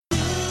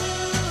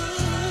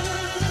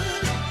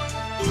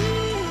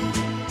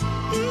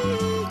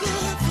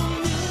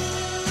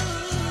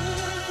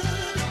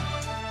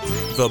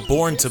the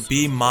Born to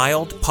Be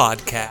Mild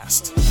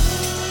podcast.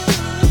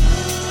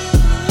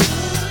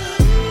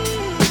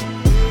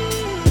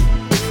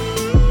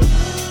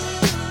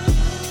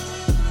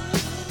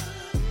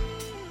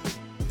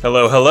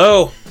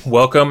 Hello.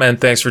 Welcome and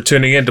thanks for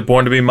tuning in to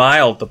Born to Be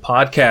Mild, the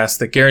podcast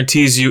that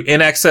guarantees you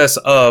in excess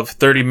of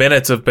 30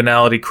 minutes of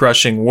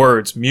banality-crushing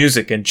words,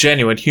 music, and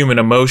genuine human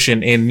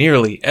emotion in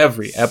nearly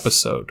every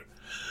episode.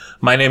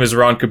 My name is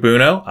Ron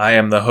Cabuno. I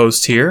am the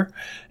host here.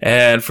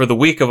 And for the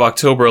week of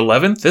October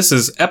 11th, this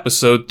is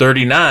episode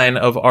 39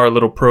 of our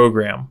little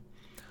program.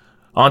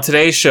 On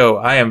today's show,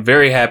 I am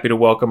very happy to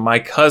welcome my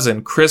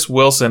cousin, Chris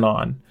Wilson,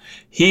 on.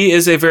 He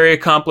is a very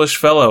accomplished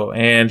fellow,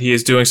 and he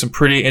is doing some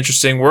pretty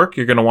interesting work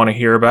you're going to want to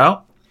hear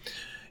about.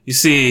 You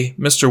see,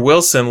 Mr.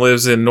 Wilson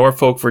lives in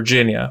Norfolk,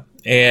 Virginia,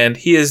 and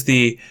he is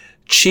the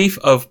Chief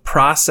of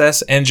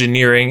Process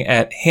Engineering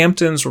at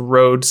Hamptons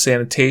Road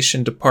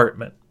Sanitation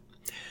Department.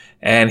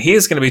 And he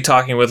is going to be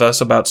talking with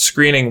us about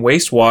screening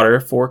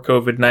wastewater for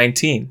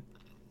COVID-19.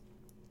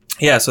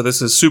 Yeah, so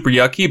this is super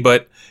yucky,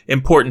 but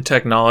important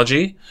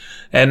technology.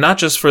 And not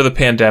just for the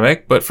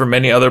pandemic, but for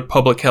many other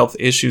public health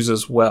issues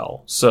as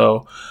well.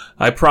 So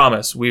I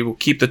promise we will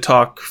keep the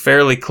talk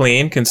fairly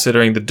clean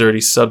considering the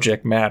dirty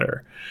subject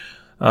matter.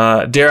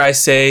 Dare I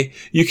say,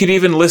 you could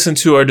even listen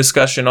to our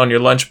discussion on your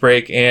lunch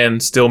break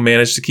and still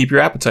manage to keep your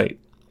appetite.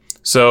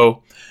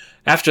 So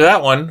after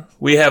that one,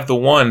 we have the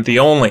one, the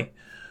only,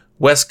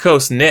 West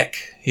Coast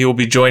Nick. He will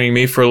be joining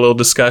me for a little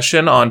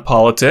discussion on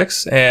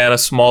politics and a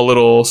small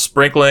little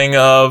sprinkling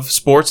of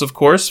sports, of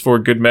course, for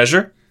good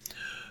measure.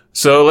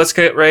 So let's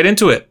get right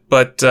into it.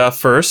 But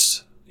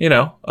first,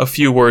 a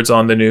few words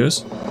on the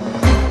news.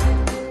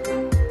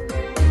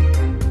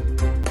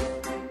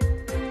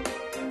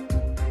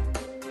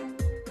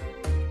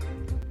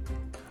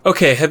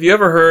 Okay, have you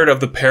ever heard of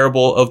the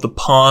parable of the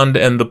pond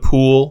and the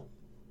pool?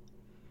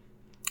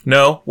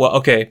 No? Well,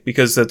 okay,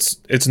 because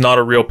it's not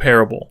a real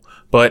parable.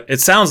 But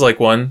it sounds like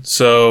one,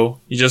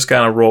 so you just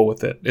kind of roll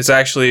with it. It's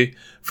actually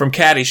from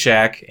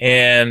Caddyshack,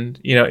 and,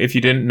 if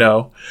you didn't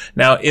know.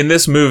 Now, in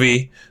this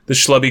movie, the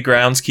schlubby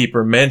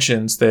groundskeeper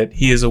mentions that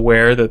he is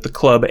aware that the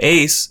Club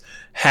Ace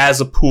has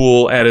a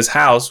pool at his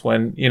house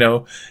when,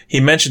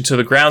 he mentioned to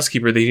the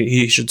groundskeeper that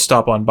he should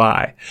stop on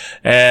by.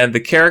 And the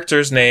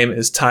character's name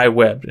is Ty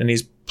Webb, and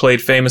he's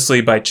played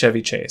famously by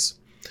Chevy Chase.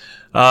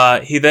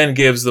 He then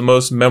gives the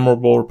most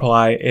memorable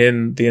reply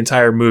in the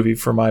entire movie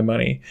for my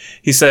money.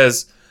 He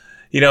says,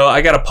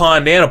 I got a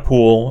pond and a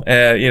pool,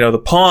 and, the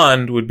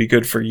pond would be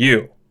good for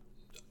you.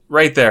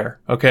 Right there,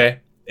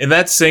 okay? In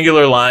that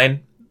singular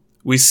line,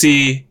 we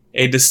see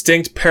a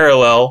distinct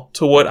parallel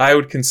to what I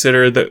would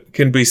consider that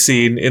can be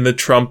seen in the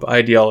Trump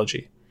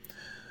ideology.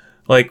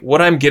 Like, what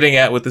I'm getting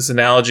at with this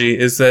analogy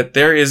is that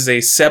there is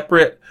a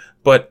separate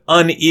but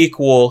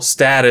unequal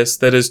status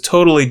that is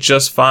totally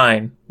just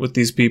fine with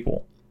these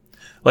people.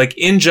 Like,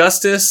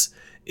 injustice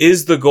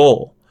is the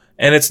goal,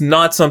 and it's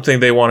not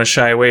something they want to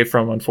shy away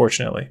from,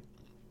 unfortunately.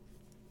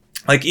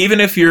 Like, even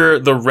if you're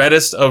the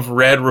reddest of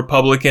red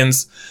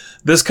Republicans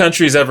this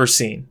country's ever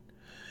seen,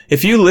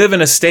 if you live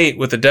in a state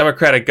with a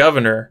Democratic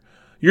governor,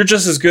 you're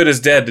just as good as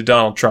dead to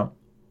Donald Trump.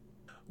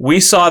 We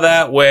saw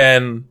that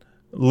when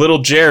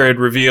little Jared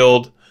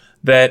revealed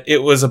that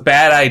it was a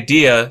bad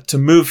idea to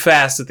move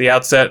fast at the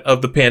outset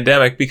of the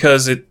pandemic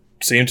because it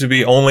seemed to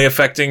be only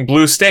affecting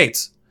blue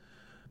states.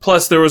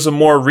 Plus, there was a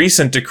more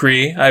recent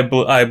decree, I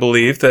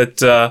believe,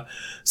 that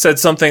said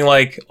something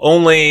like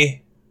only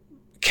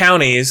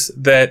counties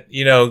that,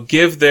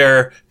 give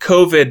their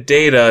COVID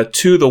data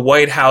to the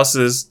White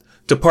House's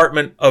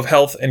Department of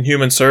Health and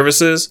Human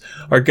Services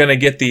are going to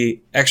get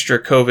the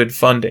extra COVID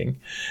funding.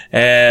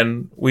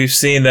 And we've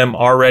seen them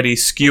already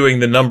skewing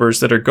the numbers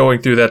that are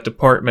going through that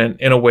department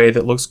in a way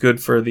that looks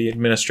good for the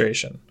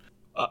administration.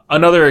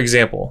 Another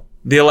example,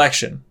 the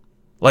election.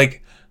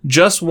 Like,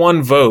 just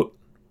one vote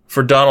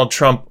for Donald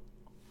Trump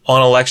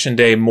on election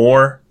day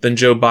more than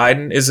Joe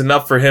Biden is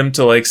enough for him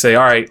to say,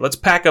 all right, let's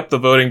pack up the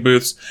voting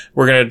booths.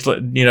 We're going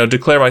to,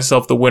 declare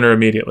myself the winner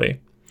immediately.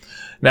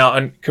 Now,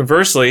 and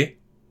conversely,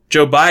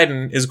 Joe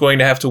Biden is going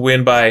to have to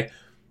win by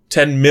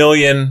 10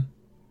 million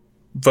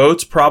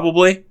votes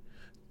probably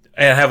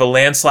and have a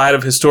landslide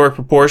of historic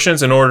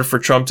proportions in order for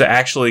Trump to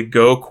actually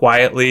go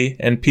quietly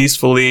and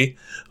peacefully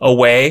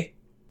away.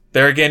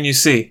 There again, you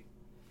see,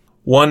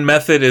 one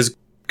method is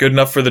good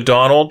enough for the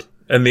Donald,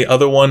 and the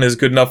other one is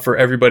good enough for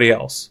everybody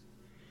else.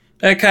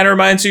 And it kind of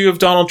reminds you of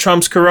Donald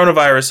Trump's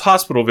coronavirus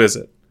hospital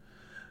visit.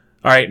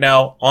 All right,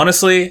 now,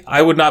 honestly,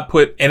 I would not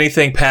put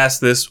anything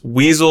past this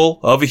weasel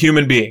of a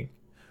human being,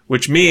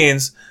 which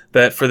means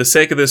that for the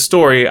sake of this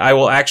story, I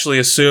will actually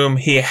assume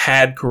he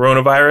had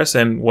coronavirus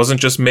and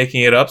wasn't just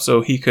making it up so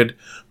he could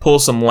pull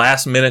some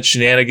last-minute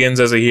shenanigans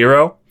as a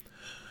hero.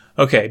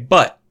 Okay,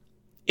 but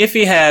if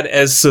he had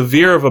as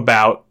severe of a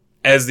bout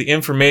as the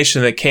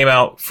information that came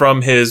out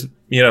from his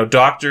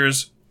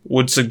doctors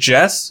would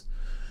suggest,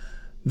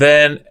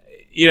 then,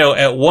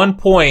 at one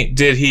point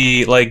did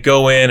he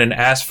go in and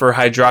ask for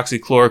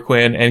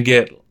hydroxychloroquine and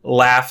get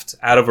laughed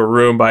out of a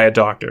room by a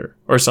doctor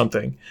or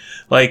something?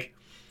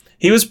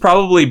 he was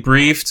probably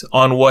briefed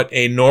on what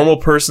a normal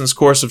person's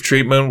course of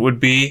treatment would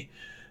be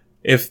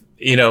if,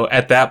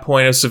 at that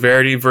point of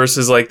severity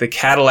versus like the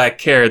Cadillac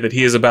care that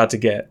he is about to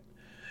get.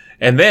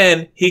 And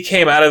then he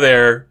came out of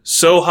there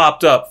so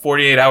hopped up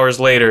 48 hours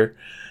later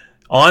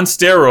on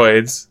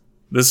steroids,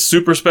 this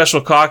super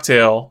special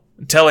cocktail,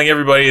 telling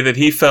everybody that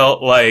he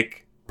felt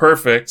like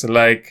perfect,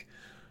 like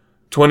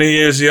 20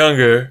 years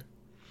younger.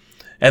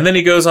 And then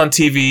he goes on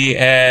TV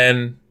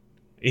and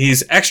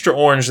he's extra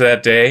orange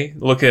that day,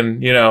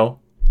 looking,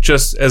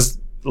 just as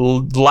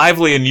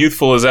lively and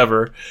youthful as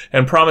ever,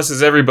 and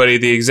promises everybody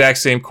the exact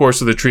same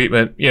course of the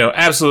treatment,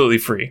 absolutely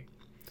free.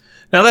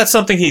 Now, that's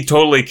something he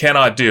totally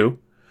cannot do,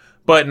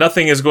 but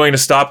nothing is going to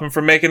stop him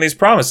from making these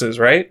promises,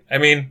 right? I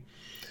mean,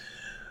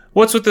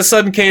 what's with the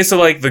sudden case of,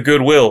 like, the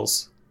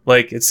Goodwills?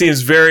 Like, it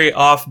seems very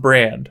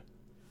off-brand.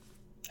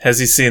 Has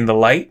he seen the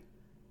light?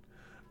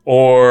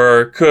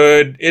 Or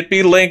could it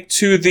be linked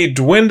to the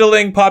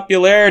dwindling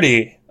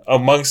popularity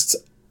amongst,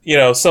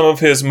 some of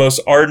his most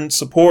ardent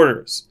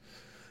supporters?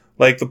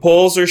 Like, the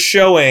polls are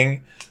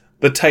showing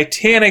the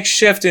titanic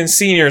shift in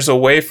seniors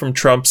away from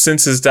Trump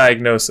since his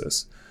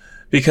diagnosis.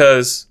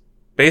 Because,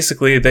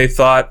 basically, they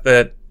thought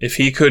that if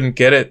he couldn't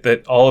get it,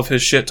 that all of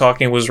his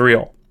shit-talking was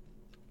real.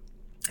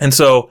 And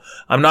so,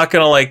 I'm not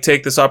going to,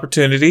 take this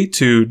opportunity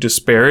to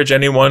disparage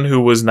anyone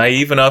who was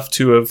naive enough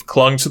to have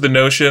clung to the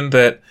notion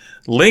that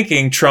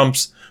linking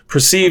Trump's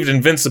perceived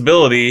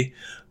invincibility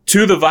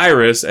to the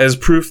virus as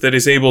proof that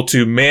he's able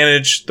to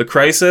manage the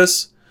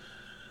crisis.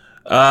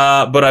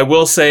 But I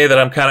will say that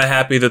I'm kind of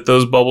happy that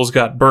those bubbles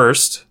got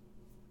burst.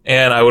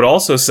 And I would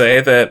also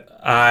say that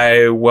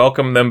I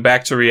welcome them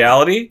back to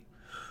reality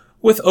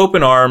with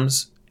open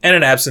arms and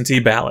an absentee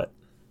ballot.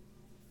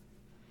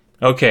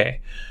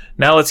 Okay,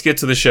 now let's get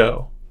to the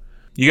show.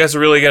 You guys are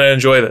really going to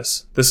enjoy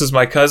this. This is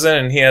my cousin,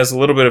 and he has a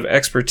little bit of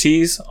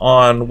expertise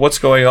on what's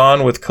going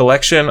on with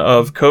collection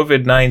of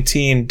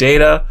COVID-19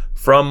 data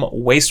from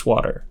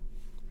wastewater.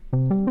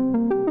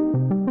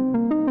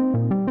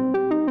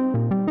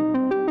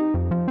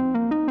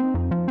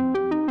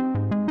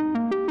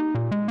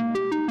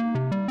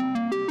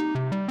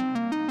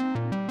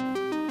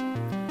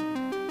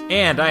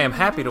 And I am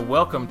happy to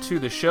welcome to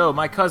the show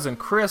my cousin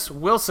Chris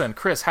Wilson.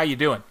 Chris, how you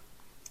doing?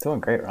 Doing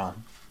great,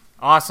 Ron.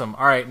 Awesome.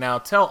 All right, now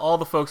tell all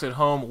the folks at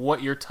home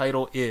what your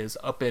title is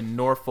up in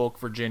Norfolk,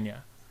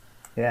 Virginia.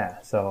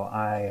 Yeah, so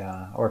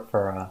I work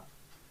for a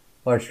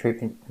large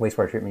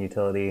wastewater treatment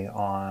utility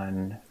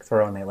on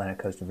the Atlantic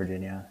coast of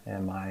Virginia,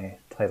 and my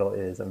title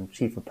is I'm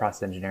Chief of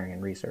Process Engineering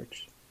and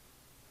Research.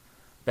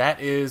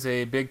 That is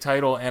a big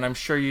title, and I'm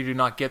sure you do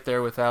not get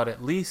there without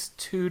at least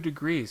 2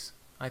 degrees.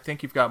 I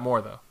think you've got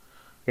more, though.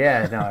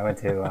 Yeah, no, I went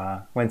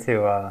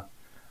to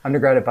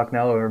undergrad at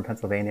Bucknell over in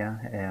Pennsylvania,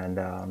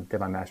 and did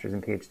my master's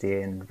and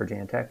PhD in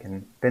Virginia Tech,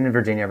 and been in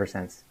Virginia ever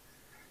since.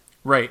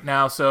 Right.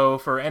 Now, so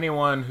for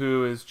anyone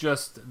who is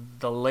just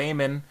the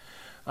layman,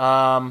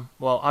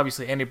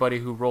 obviously anybody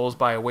who rolls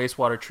by a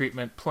wastewater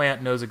treatment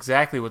plant knows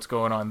exactly what's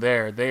going on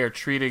there. They are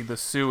treating the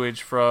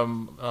sewage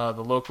from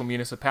the local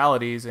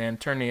municipalities and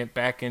turning it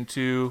back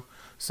into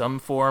some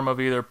form of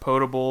either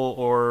potable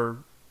or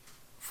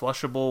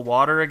flushable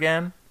water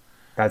again.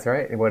 That's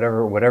right.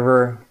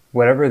 Whatever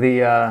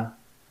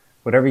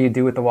you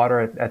do with the water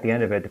at the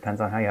end of it depends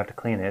on how you have to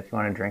clean it. If you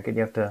want to drink it,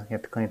 you have to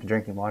clean it to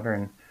drinking water.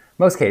 And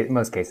most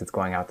cases, it's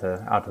going out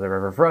to the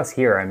river. For us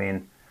here, I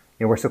mean,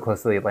 we're so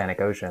close to the Atlantic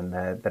Ocean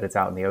that it's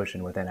out in the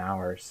ocean within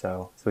hours.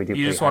 So we do.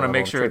 You just want to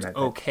make sure it's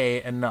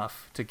okay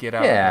enough to get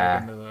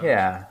out. Into the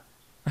yeah.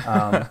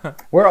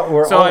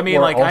 We're so I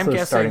mean, also I'm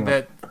guessing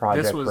that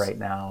project this was right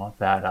now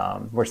that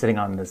we're sitting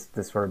on this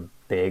sort of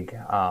big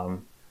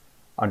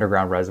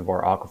underground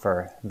reservoir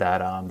aquifer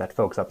that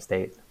folks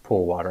upstate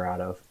pull water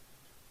out of.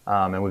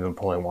 And we've been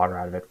pulling water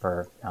out of it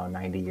for now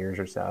 90 years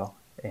or so.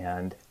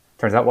 And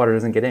turns out water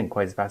doesn't get in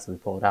quite as fast as we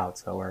pull it out.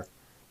 So we're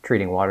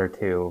treating water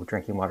to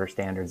drinking water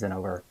standards, and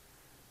over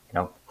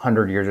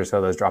 100 years or so,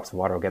 those drops of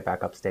water will get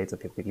back upstate so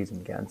people can use them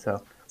again.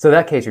 So in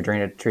that case, you're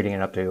treating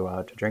it up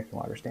to drinking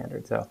water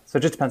standards. So it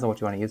just depends on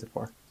what you want to use it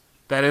for.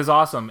 That is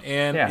awesome.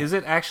 And Is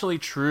it actually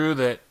true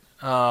that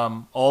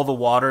all the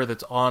water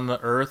that's on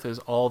the earth is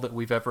all that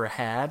we've ever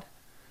had?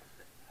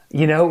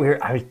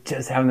 I was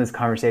just having this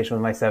conversation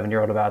with my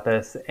 7-year-old about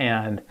this,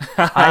 and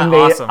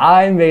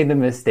I made the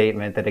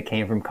misstatement that it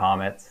came from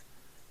comets,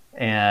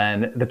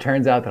 and it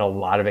turns out that a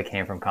lot of it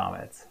came from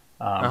comets,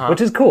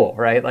 which is cool,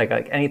 right?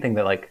 Like anything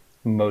that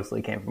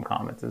mostly came from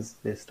comets is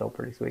still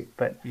pretty sweet.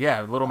 But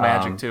yeah, a little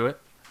magic to it.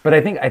 But I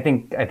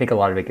think a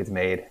lot of it gets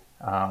made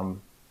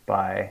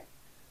by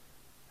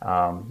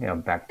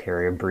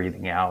bacteria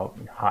breathing out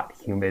hot,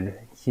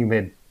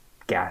 humid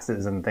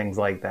gases and things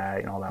like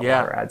that. All that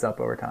water adds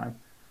up over time.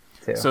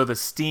 Too. So the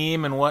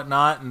steam and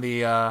whatnot and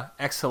the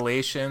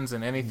exhalations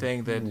and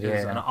anything that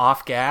is an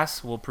off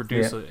gas will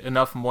produce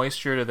enough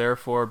moisture to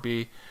therefore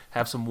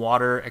have some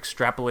water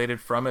extrapolated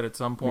from it at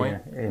some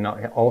point.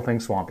 Yeah, all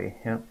things swampy.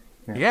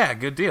 Yeah,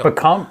 good deal. But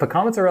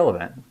comets are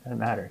relevant. That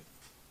matters.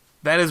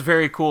 That is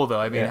very cool,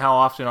 though. I mean, how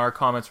often are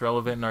comets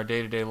relevant in our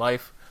day-to-day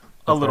life?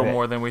 A little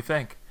more than we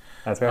think.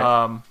 That's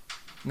right.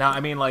 Now, I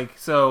mean, like,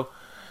 so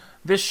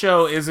this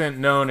show isn't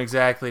known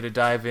exactly to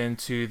dive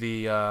into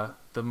the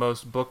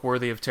most book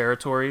worthy of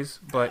territories,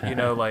 but you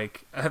know,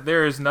 like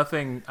there is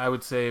nothing I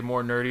would say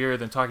more nerdier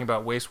than talking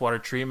about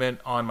wastewater treatment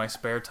on my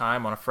spare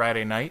time on a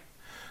Friday night.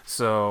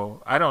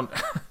 So I don't,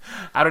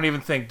 I don't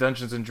even think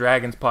Dungeons and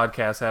Dragons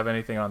podcasts have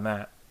anything on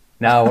that.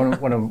 No,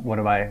 one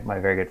of my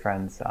very good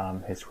friends,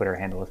 his Twitter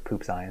handle is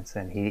Poop Science,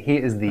 and he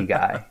is the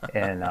guy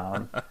in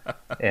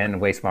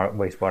wastewater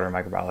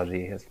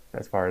microbiology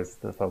as far as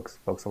the folks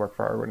that work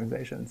for our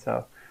organization.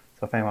 So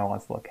if anyone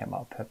wants to look him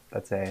up,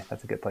 that's a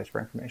good place for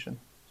information.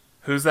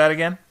 Who's that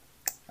again?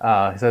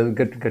 So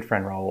good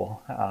friend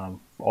Raul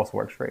also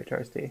works for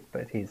HRSD,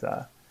 but he's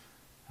like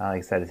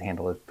I said, his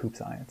handle is Poop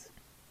Science.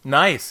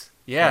 Nice.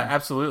 Yeah,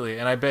 absolutely.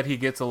 And I bet he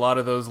gets a lot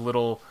of those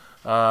little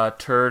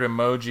turd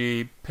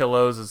emoji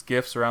pillows as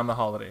gifts around the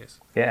holidays.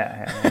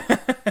 Yeah.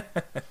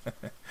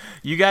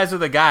 You guys are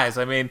the guys.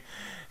 I mean,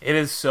 it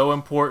is so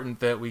important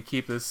that we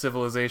keep this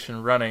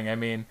civilization running. I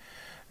mean,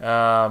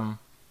 the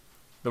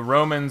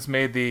Romans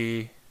made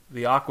the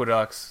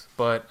aqueducts,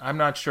 but I'm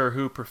not sure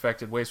who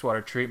perfected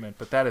wastewater treatment,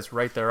 but that is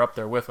right there up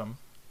there with them.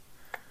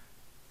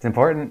 It's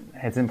important.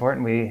 It's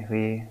important. We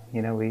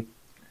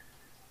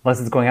unless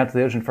it's going out to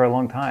the ocean for a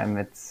long time,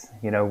 it's,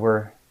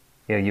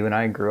 you and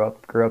I grew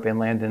up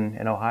inland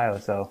in Ohio,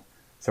 so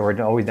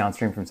we're always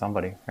downstream from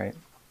somebody, right?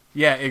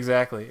 Yeah,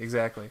 exactly.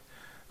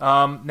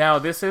 Now,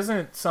 this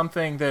isn't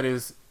something that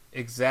is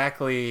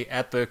exactly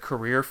at the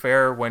career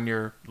fair when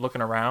you're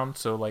looking around.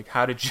 So, like,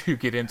 how did you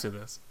get into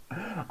this?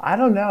 I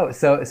don't know.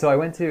 So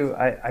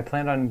I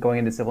planned on going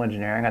into civil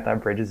engineering. I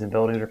thought bridges and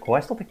buildings are cool. I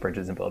still think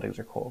bridges and buildings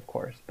are cool, of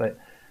course. But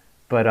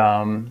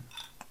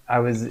I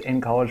was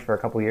in college for a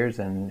couple years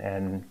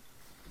and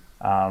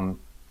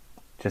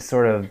just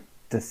sort of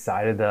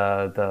decided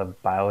the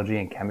biology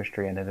and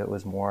chemistry end of it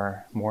was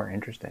more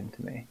interesting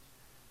to me.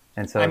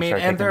 And so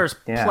there's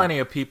plenty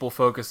of people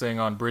focusing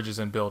on bridges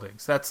and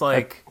buildings. That's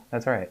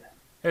right.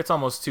 It's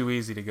almost too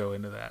easy to go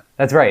into that.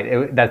 That's right.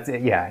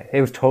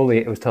 It was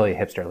totally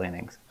hipster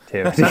leanings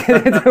too to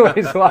get into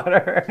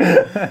wastewater.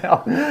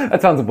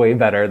 That sounds way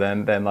better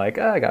than like,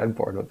 I got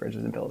bored with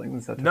bridges and buildings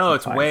and such. No,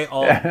 it's way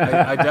all.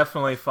 I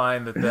definitely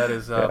find that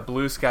is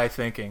blue sky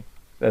thinking.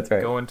 That's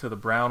right. Go into the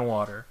brown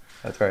water.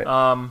 That's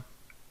right.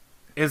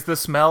 Is the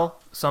smell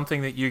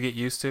something that you get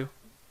used to?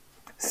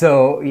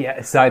 So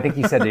I think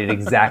you said it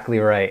exactly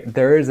right.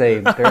 There is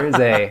a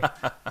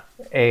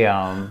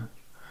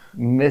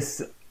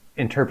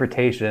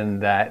misinterpretation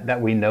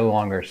that we no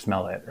longer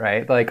smell it,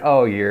 right? Like,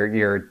 oh,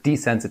 you're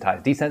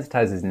desensitized.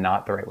 Desensitized is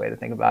not the right way to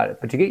think about it,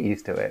 but you get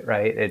used to it,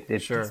 right?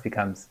 It sure. Just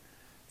becomes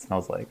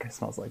smells like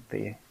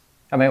the.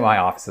 I mean, my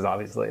office is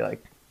obviously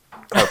like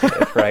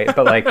carpeted, right?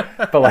 But like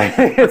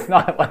it's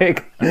not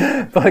like,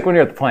 but like when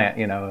you're at the plant,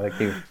 you're at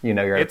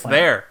it's the plant.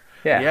 there.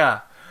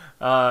 Yeah.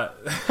 I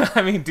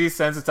mean,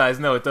 desensitized.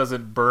 No, it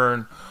doesn't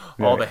burn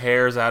all the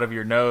hairs out of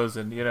your nose,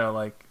 and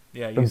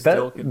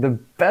the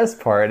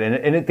best part,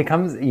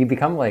 and you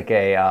become like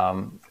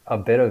a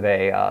bit of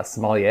a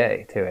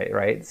sommelier to it,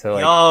 right? So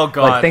like, oh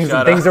god, like things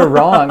are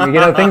wrong.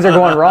 Things are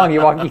going wrong.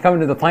 You come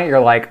into the plant, you're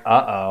like,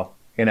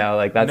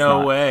 like that's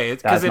no way.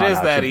 It's because it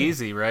is that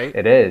easy, right?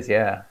 It is,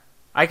 yeah.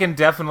 I can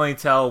definitely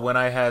tell when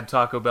I had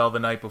Taco Bell the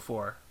night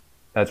before.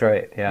 That's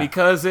right, yeah.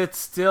 Because it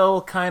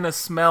still kind of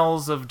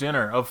smells of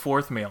dinner, of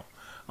fourth meal,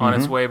 on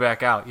its way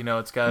back out.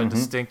 It's got a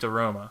distinct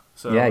aroma.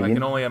 So I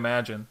can only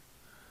imagine.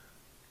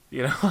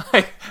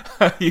 Like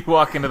you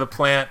walk into the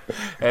plant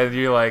and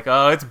you're like,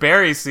 oh, it's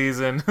berry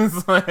season.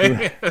 It's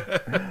like...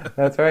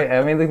 That's right.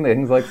 I mean,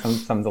 things like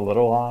some's a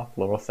little off, a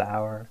little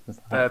sour.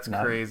 That's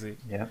crazy.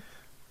 Yeah.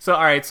 So,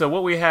 all right. So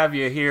what we have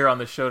you here on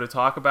the show to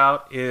talk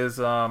about is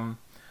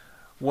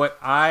what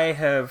I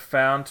have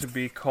found to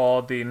be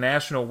called the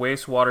National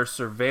Wastewater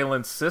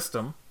Surveillance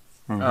System,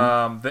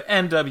 the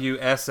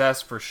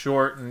NWSS for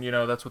short, and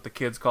that's what the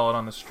kids call it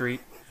on the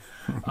street.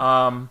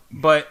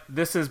 But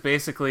this is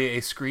basically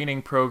a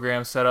screening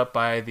program set up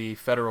by the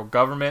federal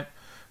government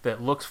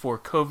that looks for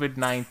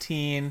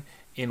COVID-19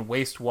 in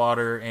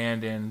wastewater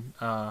and in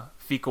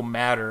fecal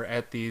matter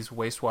at these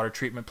wastewater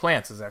treatment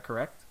plants. Is that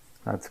correct?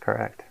 That's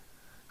correct.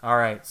 All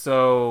right.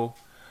 So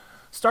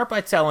start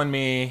by telling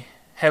me,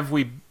 have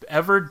we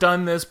ever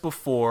done this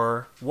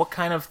before? What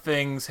kind of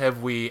things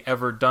have we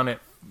ever done it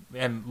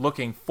and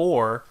looking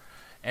for?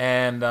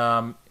 And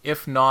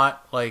if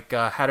not, like,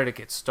 how did it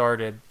get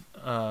started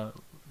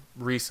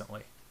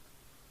recently?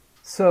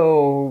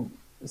 So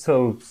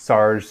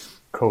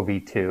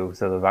SARS-CoV-2,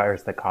 so the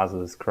virus that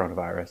causes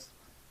coronavirus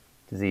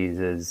disease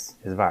is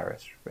a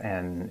virus,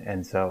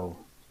 and so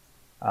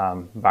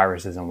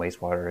viruses in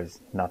wastewater is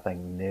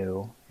nothing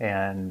new,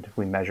 and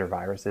we measure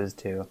viruses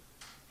to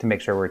make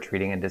sure we're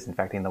treating and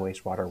disinfecting the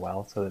wastewater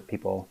well, so that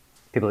people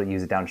that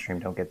use it downstream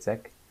don't get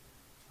sick.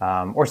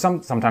 Or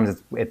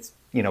sometimes it's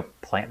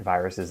plant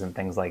viruses and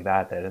things like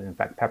that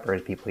infect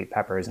peppers. People eat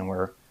peppers, and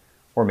we're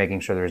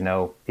making sure there's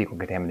no fecal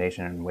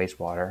contamination in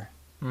wastewater.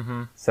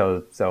 Mm-hmm.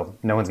 So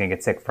no one's gonna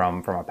get sick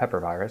from a pepper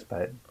virus,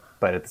 but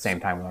at the same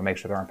time we want to make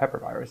sure there aren't pepper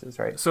viruses,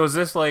 right? So is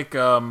this like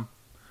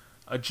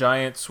a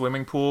giant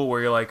swimming pool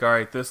where you're like, all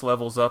right, this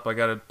level's up. I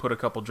got to put a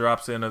couple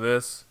drops into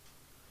this.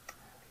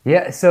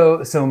 Yeah,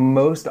 so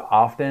most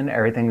often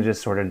everything's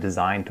just sort of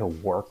designed to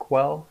work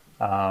well.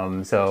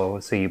 So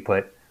you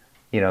put,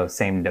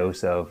 same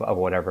dose of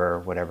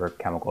whatever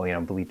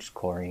chemical, bleach,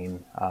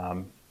 chlorine,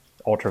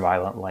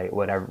 ultraviolet light,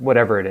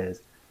 whatever it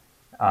is.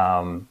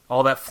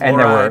 All that And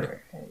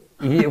there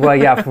fluoride. well,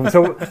 yeah.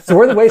 So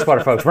we're the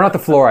wastewater folks. We're not the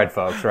fluoride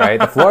folks, right?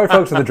 The fluoride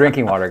folks are the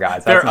drinking water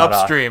guys. That's They're not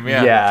us. upstream,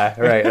 yeah. Yeah,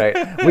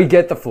 right. We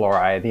get the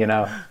fluoride,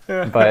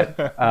 but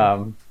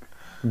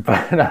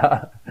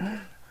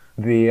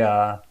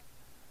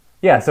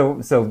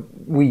So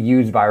we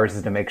use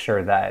viruses to make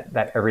sure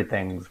that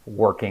everything's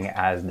working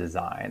as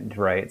designed,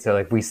 right? So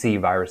like we see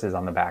viruses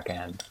on the back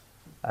end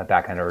of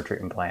a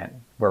treatment plant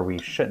where we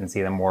shouldn't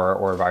see them,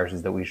 or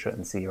viruses that we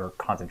shouldn't see, or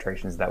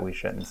concentrations that we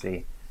shouldn't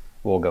see.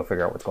 We'll go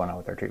figure out what's going on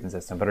with our treatment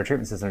system. But our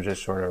treatment system is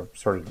just sort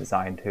of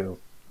designed to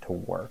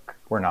work.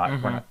 We're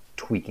not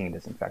tweaking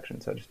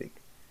disinfection, so to speak.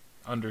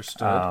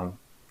 Understood.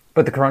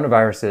 But the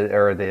coronavirus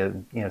or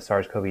the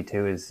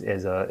SARS-CoV-2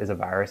 is a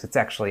virus. It's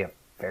actually a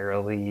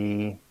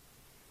fairly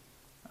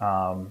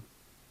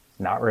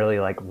not really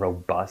like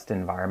robust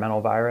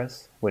environmental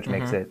virus, which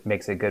makes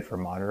it good for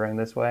monitoring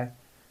this way.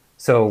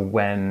 So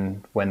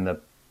when the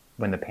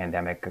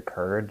pandemic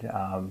occurred,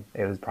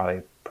 it was probably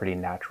a pretty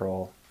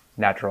natural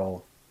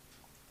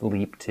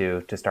leap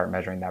to start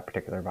measuring that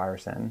particular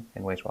virus in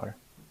wastewater.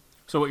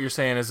 So what you're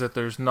saying is that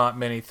there's not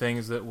many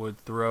things that would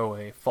throw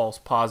a false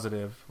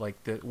positive,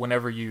 like that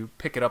whenever you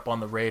pick it up on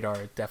the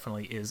radar, it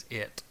definitely is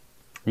it.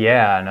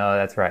 Yeah, no,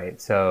 that's right.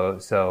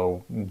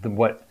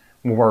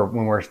 When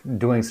we're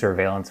doing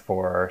surveillance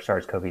for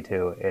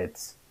SARS-CoV-2,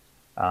 it's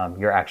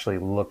you're actually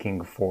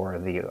looking for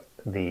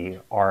the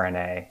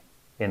RNA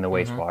in the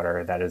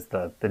wastewater that is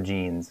the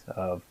genes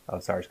of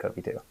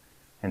SARS-CoV-2,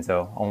 and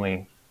so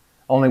only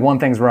one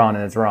thing's wrong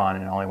and it's wrong,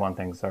 and only one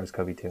thing's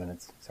SARS-CoV-2 and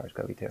it's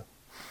SARS-CoV-2.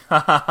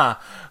 I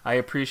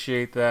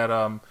appreciate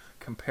that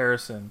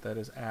comparison. That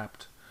is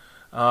apt.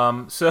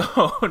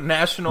 So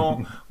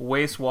National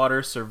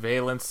Wastewater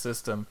Surveillance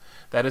System,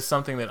 that is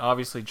something that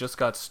obviously just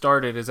got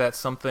started. Is that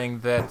something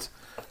that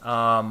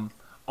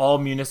all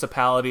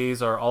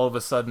municipalities are all of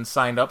a sudden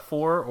signed up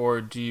for, or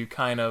do you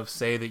kind of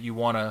say that you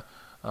want to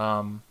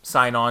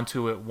sign on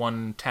to it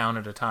one town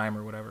at a time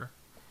or whatever?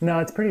 No,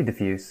 it's pretty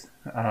diffuse.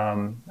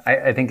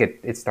 I think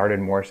it started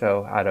more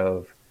so out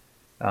of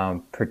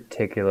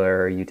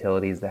particular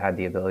utilities that had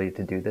the ability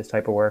to do this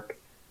type of work,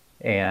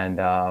 and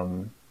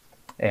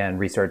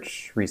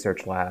research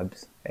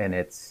labs, and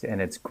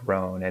it's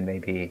grown, and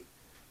maybe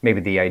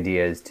the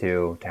idea is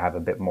to have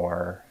a bit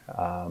more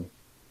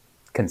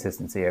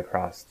consistency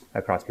across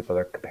people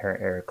that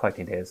are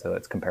collecting data, so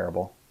it's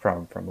comparable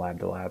from lab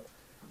to lab.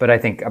 But I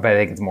think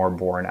it's more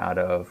born out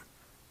of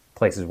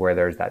places where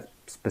there's that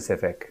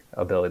specific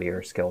ability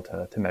or skill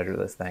to measure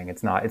this thing.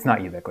 It's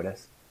not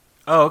ubiquitous.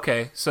 Oh,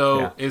 okay. So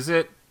Yeah. is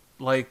it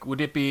would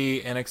it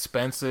be an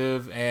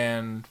expensive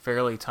and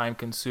fairly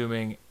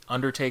time-consuming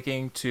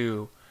undertaking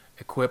to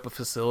equip a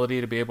facility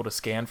to be able to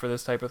scan for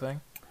this type of thing?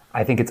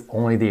 I think it's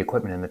only the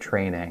equipment and the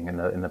training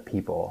and the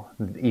people.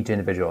 Each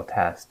individual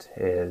test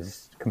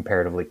is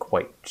comparatively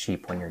quite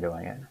cheap when you're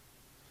doing it.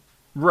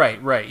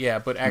 Right, yeah.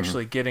 But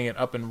actually getting it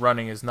up and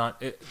running is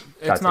not.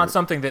 It's not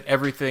something that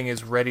everything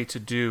is ready to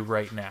do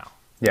right now.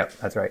 Yep,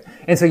 that's right.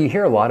 And so you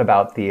hear a lot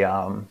about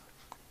the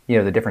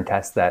the different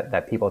tests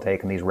that people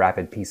take, and these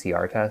rapid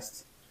PCR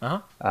tests.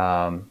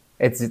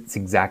 It's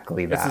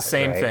exactly that. It's the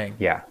same right? thing.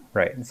 Yeah,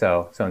 right.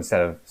 So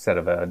instead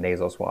of a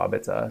nasal swab,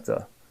 it's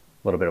a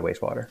little bit of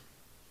wastewater.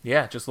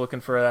 Yeah, just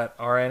looking for that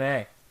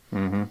RNA.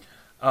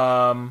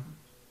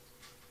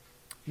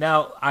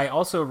 Now, I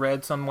also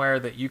read somewhere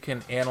that you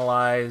can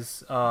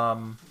analyze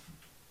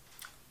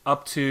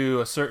up to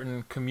a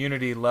certain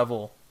community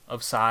level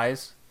of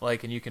size,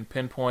 and you can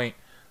pinpoint,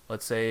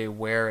 let's say,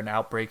 where an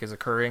outbreak is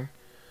occurring.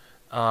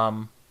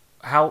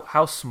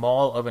 How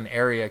small of an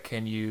area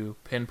can you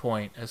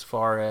pinpoint as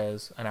far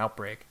as an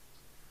outbreak?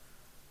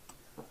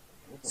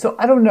 So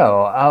I don't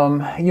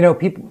know.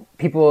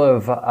 People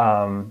have.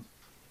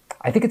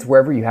 I think it's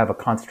wherever you have a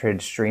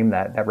concentrated stream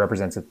that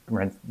represents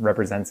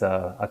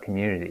a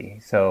community.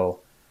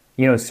 So,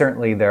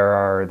 certainly there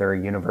are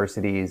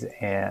universities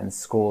and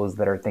schools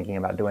that are thinking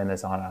about doing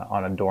this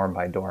on a dorm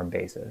by dorm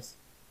basis.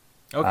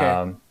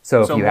 Okay.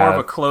 So more of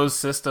a closed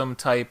system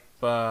type.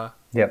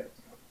 Yep.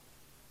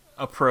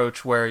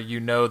 Approach where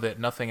that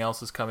nothing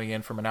else is coming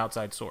in from an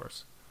outside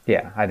source.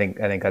 Yeah, I think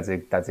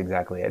that's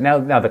exactly it.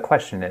 Now the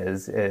question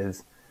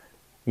is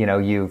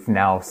you've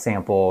now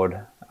sampled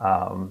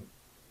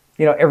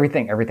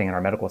everything in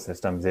our medical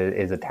systems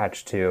is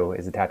attached to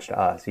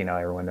us.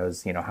 Everyone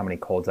knows how many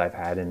colds I've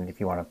had, and if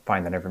you want to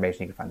find that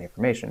information, you can find the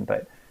information.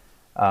 But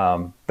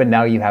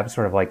now you have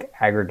sort of like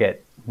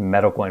aggregate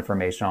medical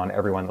information on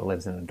everyone that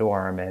lives in a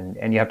dorm,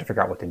 and you have to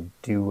figure out what to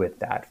do with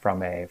that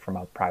from a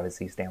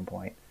privacy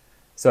standpoint.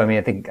 So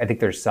I think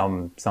there's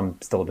some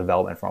still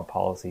development from a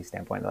policy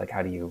standpoint, like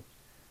how do you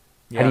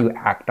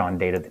act on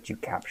data that you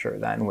capture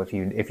then if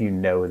you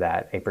know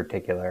that a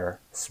particular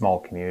small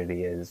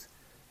community is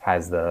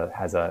has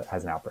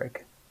an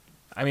outbreak.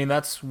 I mean,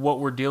 that's what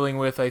we're dealing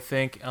with, I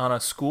think, on a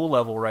school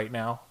level right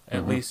now.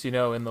 At least, in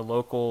the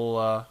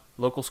local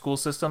school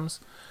systems.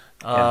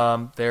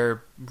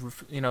 They're,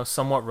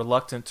 somewhat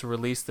reluctant to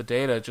release the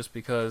data just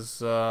because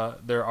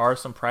there are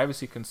some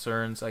privacy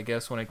concerns, I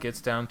guess, when it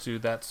gets down to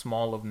that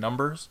small of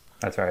numbers.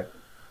 That's right.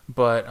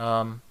 But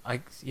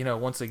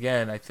once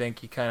again, I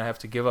think you kind of have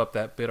to give up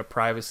that bit of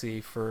privacy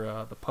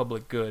for the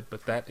public good.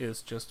 But that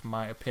is just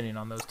my opinion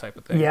on those type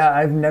of things. Yeah,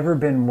 I've never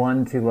been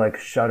one to like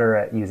shudder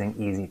at using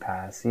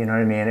EasyPass. You know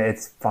what I mean?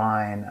 It's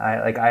fine.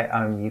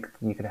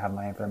 You could have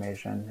my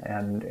information,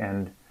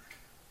 and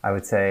I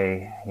would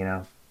say,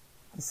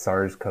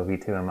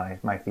 SARS-CoV-2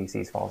 and my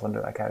feces falls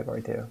under that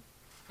category too.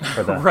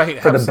 For the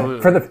right, for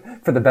absolutely.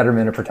 For the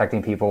betterment of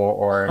protecting people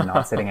or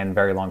not sitting in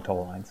very long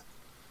toll lines.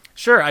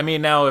 Sure. I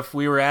mean, now if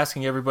we were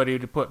asking everybody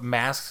to put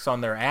masks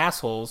on their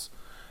assholes,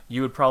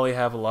 you would probably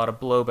have a lot of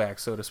blowback,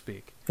 so to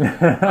speak.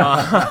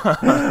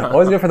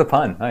 Always good for the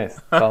pun.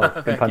 Nice. Solid.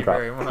 Good Thank pun you drop.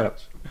 very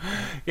much.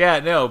 Yeah,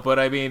 no, but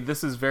I mean,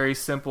 this is very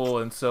simple,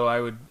 and so I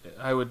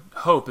would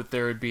hope that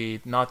there would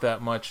be not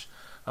that much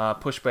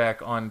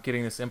pushback on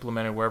getting this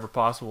implemented wherever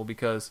possible,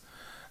 because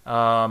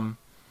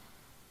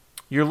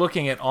you're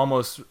looking at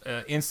almost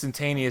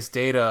instantaneous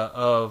data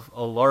of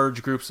a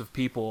large groups of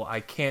people. I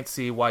can't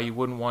see why you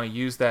wouldn't want to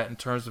use that in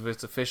terms of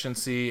its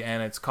efficiency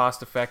and its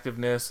cost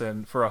effectiveness,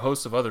 and for a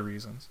host of other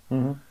reasons.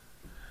 Mm-hmm.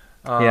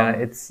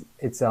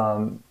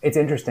 It's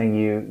interesting.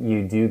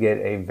 You do get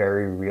a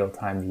very real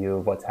time view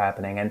of what's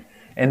happening,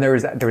 and there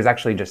was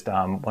actually just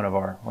one of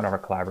our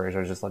collaborators. I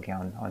was just looking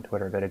on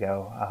Twitter a bit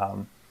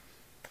ago.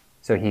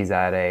 So he's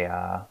at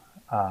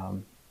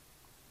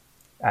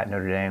at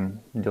Notre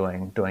Dame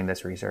doing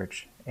this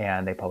research,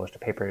 and they published a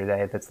paper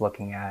today that's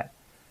looking at,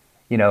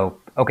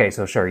 okay,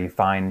 so sure, you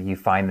find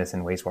this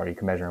in wastewater, you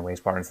can measure in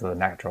wastewater, and so the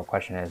natural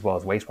question is, well,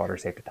 is wastewater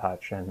safe to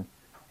touch? And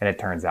it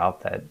turns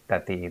out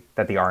that the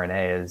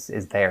RNA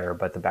is there,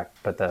 but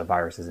the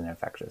virus isn't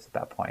infectious at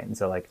that point. And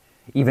so like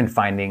even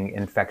finding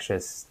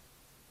infectious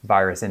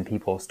virus in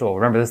people's stool,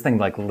 remember this thing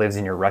like lives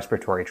in your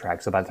respiratory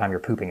tract, so by the time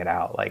you're pooping it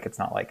out, like it's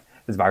not like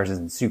this virus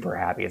isn't super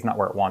happy, it's not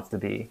where it wants to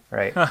be,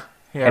 right?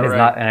 Yeah, and it's right.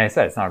 not, and I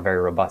said it's not a very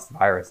robust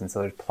virus, and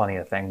so there's plenty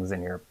of things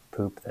in your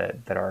poop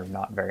that are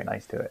not very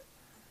nice to it.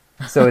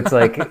 So it's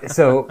like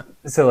so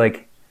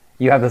like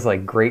you have this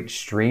like great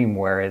stream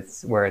where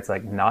it's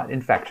like not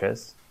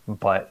infectious,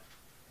 but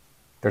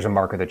there's a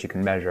marker that you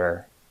can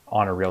measure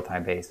on a real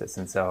time basis,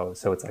 and so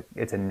it's like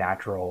it's a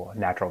natural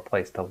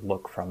place to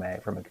look from a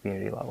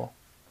community level.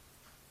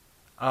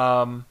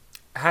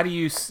 How do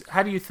you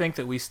think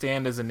that we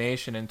stand as a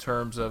nation in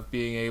terms of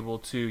being able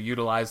to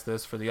utilize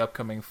this for the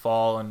upcoming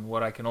fall and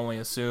what I can only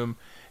assume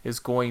is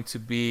going to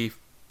be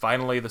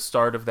finally the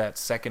start of that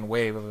second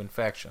wave of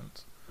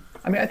infections?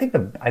 I mean, I think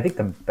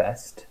the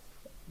best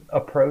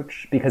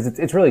approach, because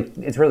it's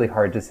really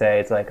hard to say.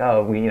 It's like,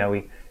 oh,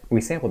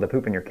 we sampled the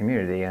poop in your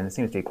community and it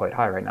seems to be quite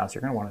high right now, so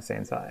you're going to want to stay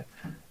inside.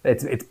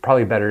 It's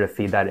probably better to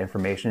feed that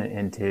information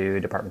into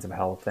departments of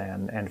health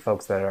and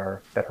folks that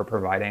are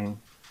providing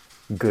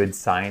good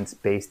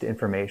science-based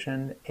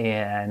information,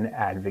 and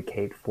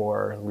advocate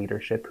for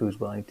leadership who's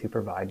willing to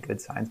provide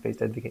good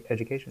science-based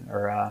education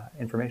or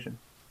information.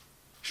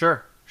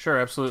 Sure,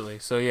 absolutely.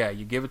 So yeah,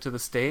 you give it to the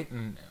state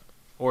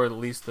or at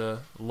least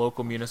the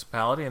local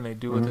municipality, and they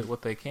do with it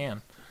what they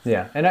can.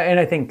 Yeah, and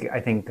I think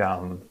I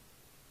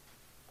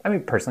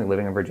mean, personally,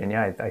 living in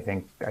Virginia, I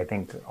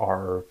think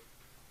our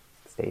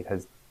state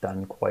has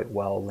done quite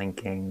well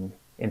linking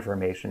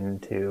information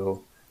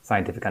to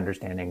scientific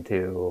understanding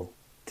to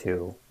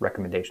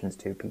recommendations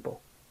to people.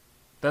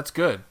 That's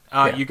good.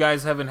 Yeah. You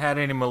guys haven't had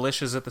any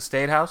militias at the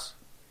State House?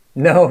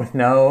 No,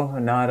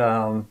 not.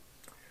 All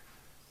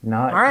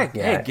right,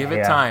 yet. Hey, give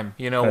it time.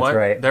 You know what?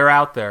 Right. They're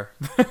out there.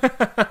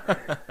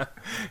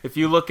 If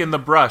you look in the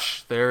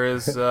brush, there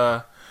is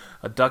a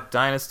Duck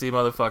Dynasty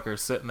motherfucker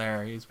sitting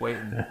there. He's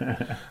waiting.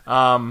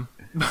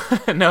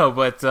 No,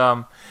 but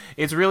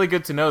it's really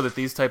good to know that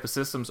these type of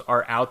systems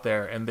are out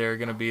there, and they're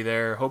going to be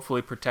there,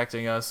 hopefully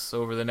protecting us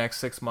over the next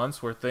 6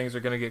 months, where things are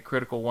going to get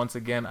critical once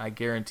again. I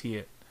guarantee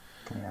it.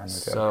 Yeah, no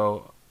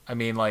So, I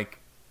mean, like,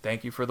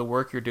 thank you for the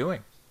work you're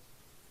doing.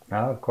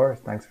 Oh, of course.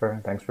 Thanks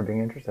for being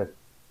interested.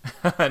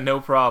 No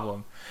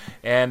problem.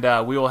 And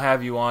we will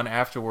have you on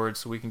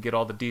afterwards so we can get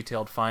all the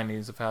detailed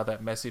findings of how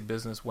that messy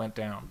business went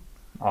down.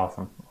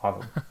 Awesome.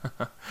 All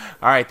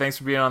right, thanks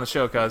for being on the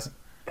show, cuz.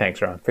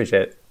 Thanks, Ron.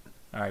 Appreciate it.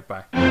 All right,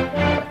 bye.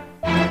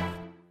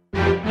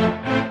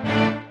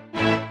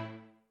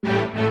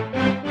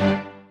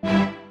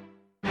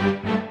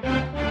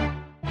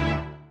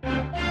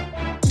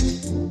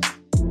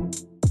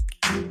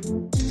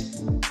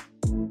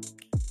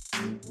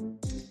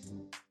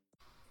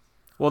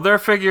 Well, they're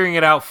figuring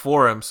it out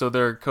for him, so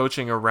they're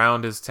coaching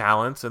around his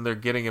talents, and they're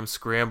getting him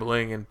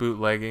scrambling and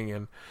bootlegging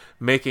and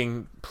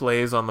making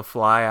plays on the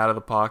fly out of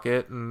the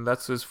pocket, and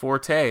that's his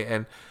forte.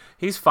 And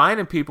he's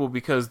finding people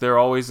because they're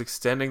always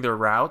extending their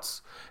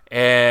routes,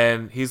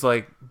 and he's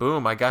like,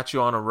 boom, I got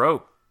you on a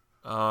rope.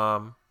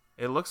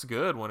 It looks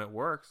good when it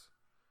works.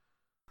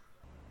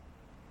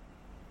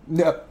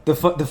 No, the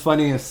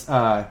funniest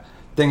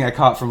thing I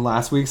caught from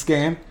last week's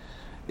game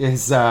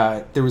is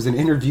there was an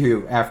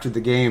interview after the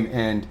game,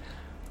 and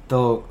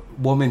the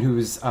woman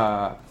who's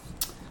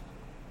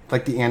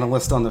like the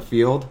analyst on the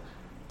field,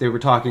 they were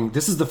talking.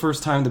 This is the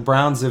first time the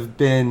Browns have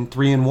been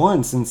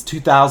 3-1 since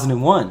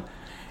 2001,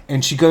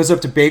 and she goes up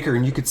to Baker,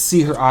 and you could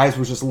see her eyes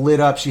were just lit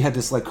up. She had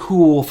this like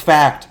cool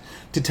fact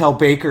to tell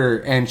Baker,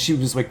 and she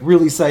was like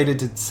really excited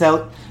to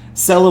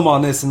sell him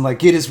on this and like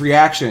get his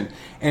reaction.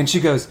 And she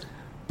goes,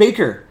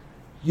 Baker,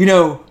 you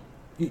know,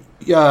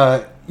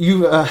 what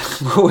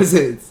was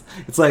it?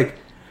 It's like,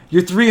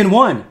 you're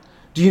 3-1.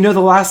 Do you know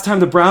the last time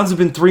the Browns have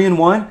been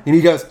 3-1? And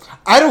he goes,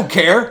 I don't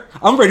care.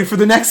 I'm ready for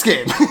the next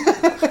game.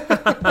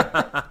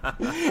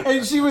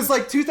 And she was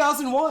like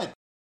 2001.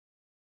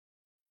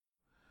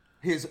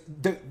 It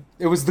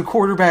was the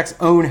quarterback's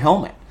own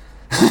helmet.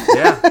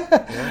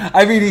 Yeah.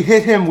 I mean, he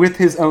hit him with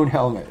his own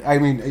helmet. I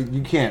mean,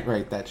 you can't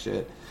write that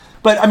shit.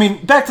 But I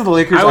mean, back to the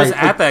Lakers. I was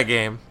at that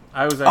game.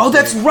 Oh,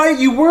 that's right.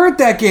 You were at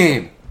that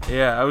game.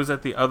 Yeah, I was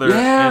at the other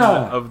end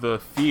of the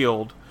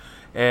field,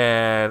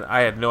 and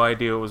I had no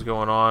idea what was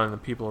going on, and the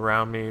people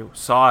around me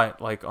saw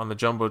it like on the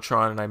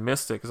Jumbotron, and I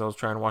missed it because I was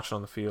trying to watch it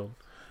on the field.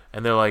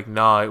 And they're like,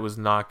 nah, it was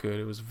not good.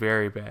 It was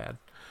very bad.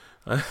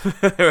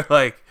 They were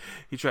like,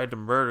 he tried to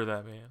murder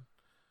that man.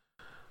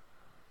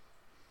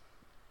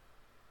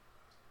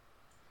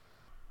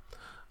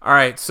 All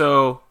right,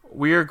 so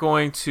we are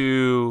going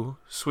to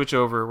switch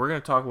over. We're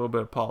going to talk a little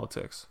bit of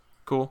politics.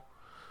 Cool?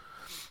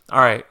 All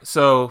right,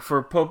 so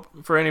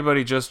for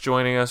anybody just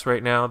joining us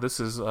right now, this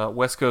is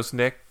West Coast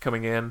Nick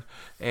coming in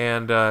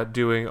and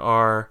doing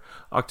our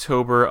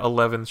October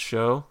 11th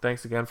show.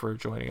 Thanks again for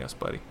joining us,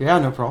 buddy. Yeah,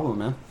 no problem,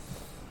 man.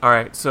 All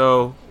right,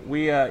 so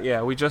we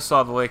just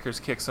saw the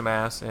Lakers kick some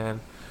ass and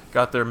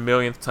got their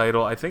millionth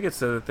title. I think it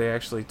said that they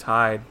actually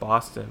tied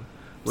Boston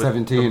with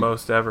 17. the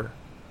most ever.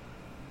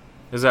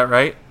 Is that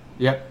right?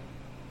 Yep.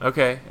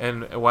 Okay,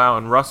 and wow,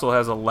 and Russell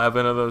has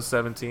 11 of those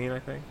 17, I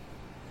think.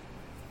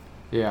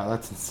 Yeah,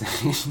 that's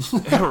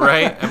insane.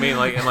 Right? I mean,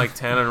 like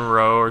 10 in a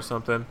row or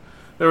something.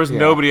 There was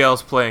nobody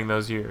else playing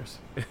those years.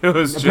 It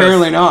was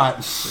apparently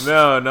not.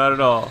 No, not at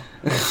all.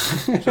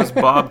 Just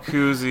Bob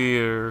Cousy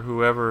or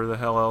whoever the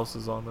hell else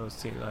is on those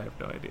teams. I have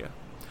no idea.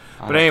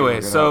 But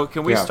anyway, so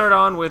can we start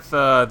on with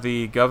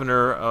the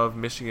governor of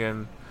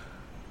Michigan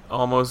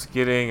almost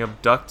getting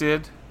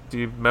abducted? Do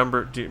you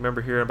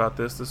remember hearing about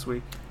this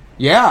week?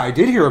 Yeah, I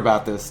did hear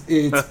about this.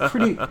 It's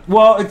pretty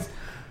well.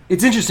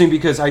 It's interesting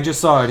because I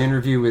just saw an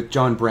interview with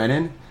John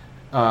Brennan.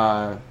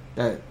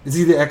 Is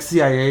he the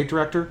ex-CIA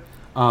director?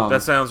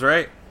 That sounds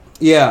right.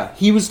 Yeah,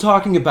 he was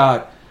talking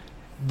about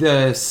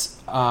this.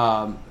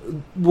 Well,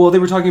 they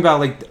were talking about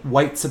like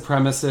white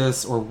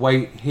supremacists or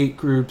white hate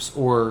groups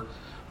or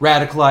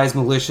radicalized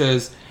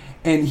militias,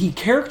 and he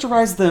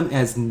characterized them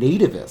as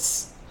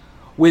nativists,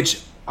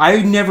 which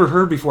I never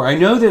heard before. I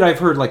know that I've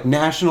heard like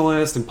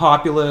nationalist and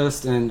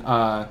populist, and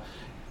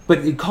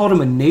but he called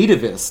him a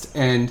nativist,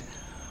 and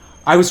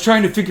I was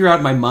trying to figure out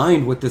in my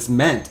mind what this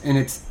meant, and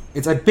it's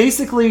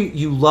basically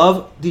you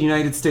love the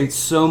United States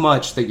so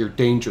much that you're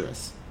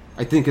dangerous,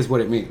 I think is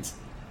what it means.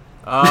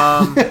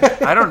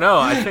 I don't know.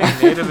 I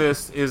think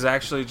nativist is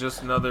actually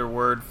just another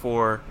word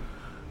for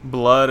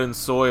blood and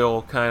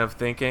soil kind of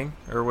thinking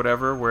or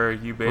whatever, where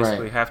you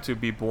basically have to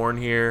be born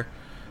here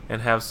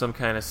and have some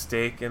kind of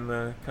stake in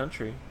the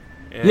country.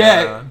 And,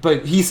 yeah,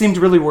 but he seemed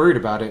really worried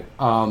about it.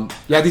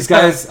 Yeah, these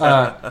guys,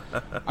 I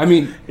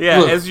mean... Yeah,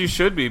 look, as you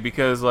should be,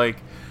 because, like,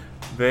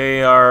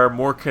 they are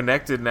more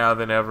connected now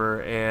than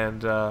ever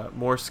and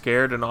more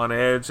scared and on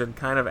edge and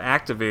kind of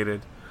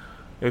activated,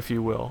 if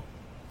you will.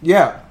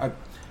 Yeah,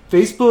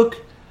 Facebook,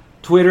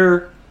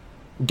 Twitter,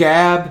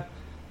 Gab,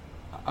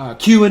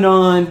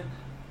 QAnon,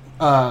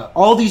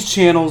 all these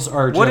channels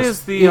are just...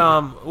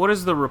 What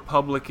is the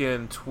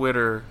Republican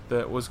Twitter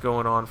that was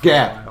going on for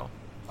Gab. a while?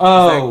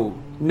 Oh,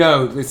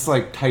 no, it's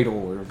like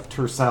Title or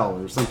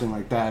Tercel or something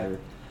like that. Or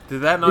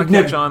did that not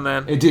catch on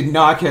then? It did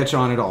not catch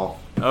on at all.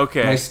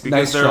 Okay,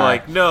 because they're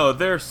like, no,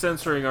 they're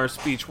censoring our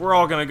speech. We're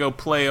all going to go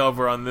play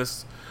over on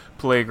this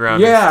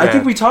playground Yeah, instead. I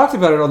think we talked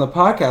about it on the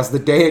podcast the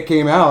day it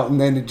came out, and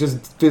then it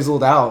just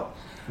fizzled out.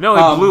 No,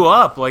 it blew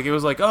up. Like, it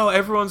was like, oh,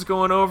 everyone's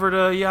going over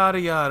to yada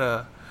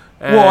yada.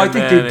 And well, I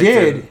think they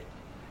did.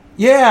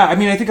 Yeah, I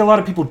mean, I think a lot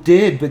of people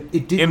did, but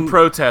it didn't... In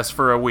protest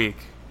for a week.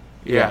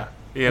 Yeah.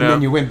 You know? And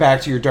then you went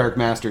back to your Dark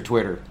Master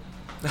Twitter.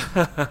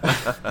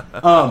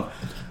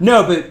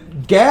 No,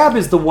 but Gab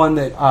is the one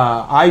that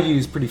I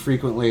use pretty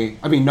frequently.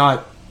 I mean,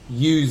 not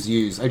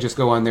use. I just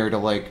go on there to,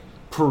 like,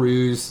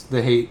 peruse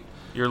the hate.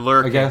 You're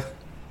lurking. I guess.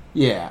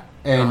 Yeah.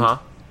 And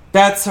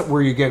that's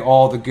where you get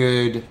all the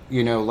good,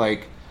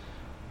 like,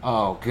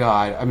 oh,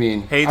 God. I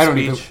mean... Hate I don't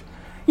speech.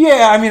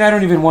 I mean, I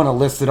don't even want to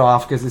list it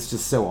off because it's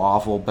just so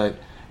awful, but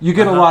you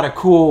get a lot of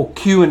cool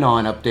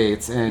QAnon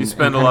updates. And you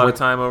spend a lot of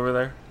time over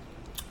there?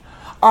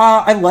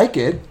 I like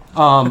it.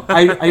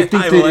 I think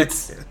that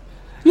it's... It.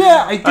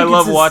 Yeah, I think I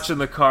love watching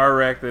the car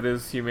wreck that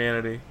is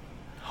humanity.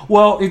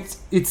 Well,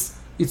 it's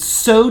it's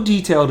so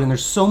detailed and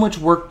there's so much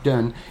work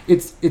done.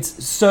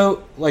 It's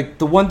so, like,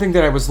 the one thing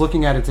that I was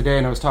looking at it today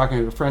and I was talking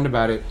to a friend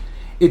about it.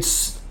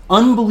 It's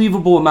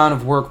unbelievable amount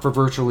of work for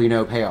virtually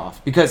no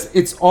payoff, because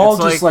it's all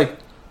It's just like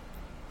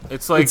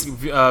It's like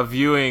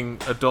viewing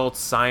adult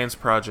science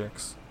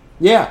projects.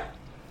 yeah.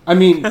 I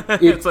mean,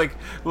 It's like,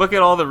 look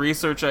at all the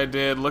research I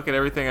did. Look at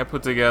everything I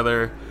put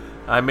together.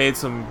 I made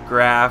some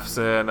graphs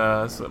and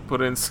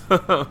put in some,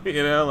 put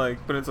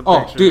in some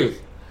pictures. dude.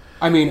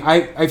 I mean,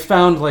 I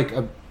found like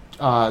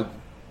a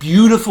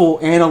beautiful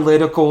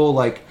analytical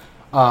like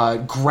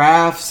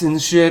graphs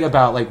and shit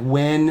about like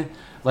when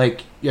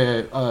like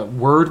a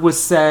word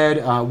was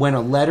said, when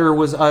a letter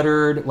was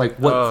uttered, like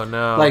what. Oh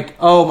no! Like,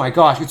 oh my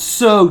gosh, it's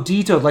so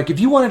detailed. Like, if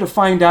you wanted to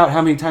find out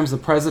how many times the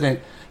president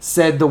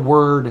said the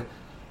word,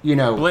 it's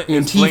Blink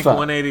Antifa.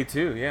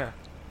 182, yeah.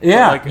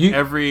 Yeah, Like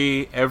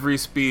every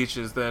speech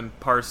is then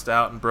parsed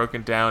out and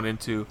broken down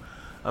into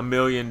a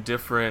million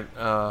different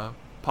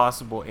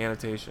possible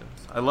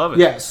annotations. I love it.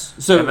 Yes.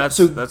 And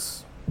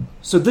that's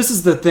So this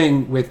is the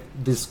thing with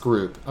this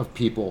group of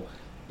people,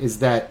 is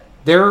that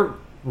they're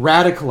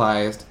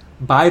radicalized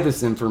by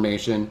this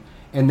information,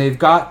 and they've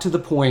got to the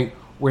point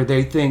where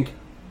they think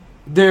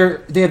they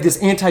have this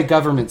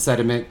anti-government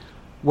sentiment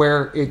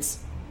where it's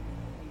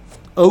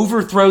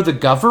overthrow the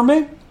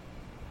government.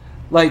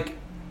 Like,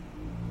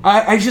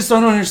 I just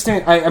don't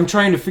understand. I'm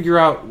trying to figure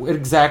out what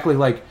exactly,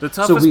 like, the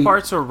toughest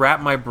part to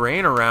wrap my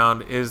brain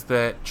around is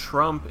that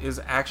Trump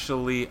is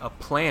actually a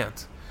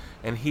plant,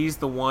 and he's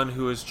the one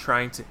who is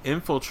trying to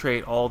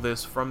infiltrate all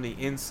this from the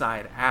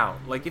inside out.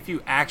 Like, if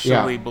you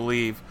actually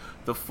believe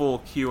the full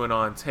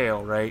QAnon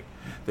tale, right,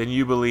 then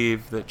you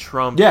believe that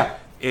Trump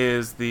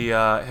is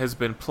has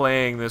been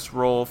playing this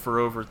role for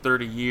over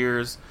 30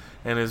 years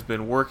and has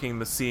been working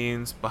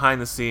behind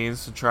the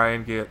scenes to try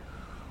and get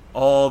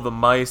all the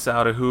mice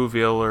out of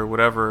Whoville or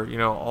whatever,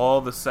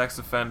 all the sex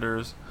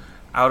offenders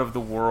out of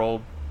the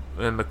world,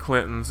 and the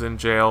Clintons in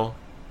jail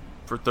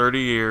for 30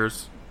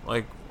 years.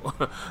 Like,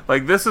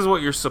 this is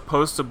what you're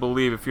supposed to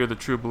believe if you're the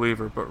true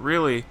believer. But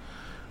really,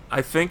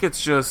 I think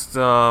it's just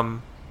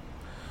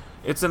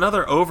it's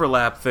another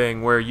overlap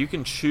thing where you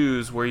can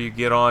choose where you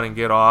get on and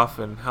get off,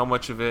 and how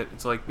much of it.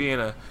 It's like being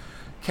a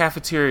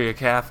cafeteria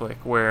Catholic,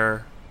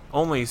 where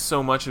only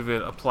so much of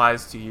it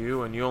applies to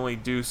you, and you only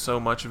do so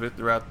much of it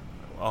throughout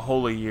a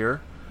whole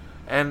year,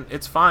 and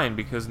it's fine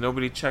because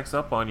nobody checks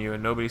up on you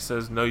and nobody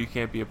says no, you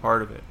can't be a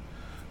part of it.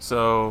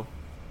 So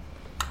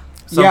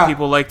some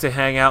people like to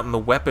hang out in the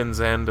weapons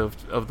end of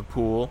the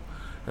pool,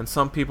 and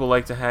some people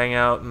like to hang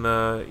out in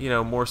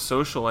the more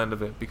social end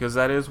of it, because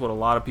that is what a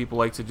lot of people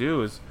like to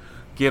do, is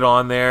get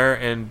on there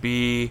and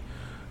be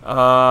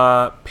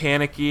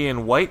panicky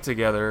and white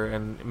together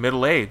and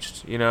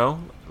middle-aged,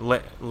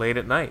 late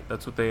at night.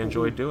 That's what they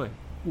enjoy doing.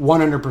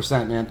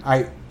 100%, man.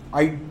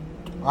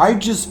 I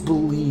just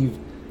believe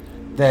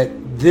that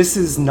this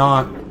is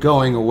not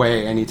going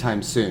away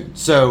anytime soon.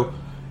 So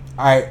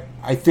I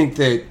think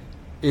that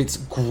it's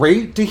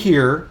great to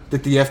hear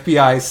that the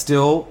FBI is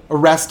still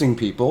arresting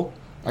people.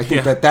 I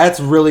think that that's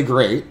really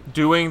great.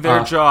 Doing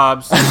their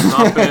jobs has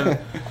not been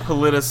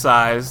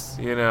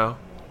politicized,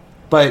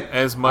 but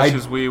as much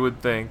as we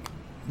would think.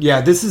 Yeah,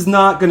 this is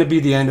not going to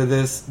be the end of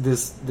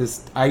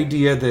this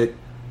idea that,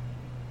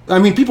 I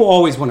mean, people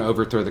always want to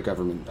overthrow the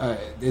government.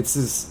 It's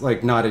just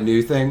like not a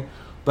new thing,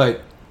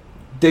 but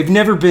they've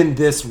never been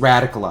this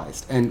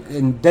radicalized.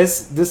 And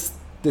this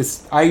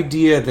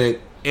idea that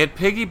it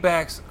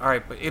piggybacks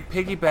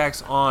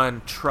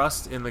on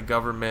trust in the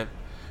government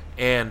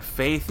and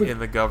faith in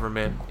the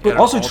government, but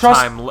also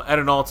at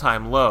an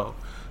all-time low.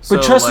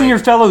 But trusting your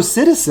fellow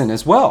citizen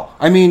as well.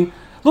 I mean,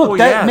 look,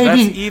 that's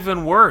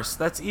even worse.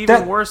 That's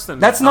even worse than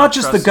that's not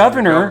just the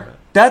governor.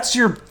 That's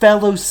your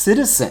fellow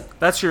citizen.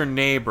 That's your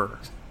neighbor.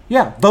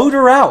 Yeah, vote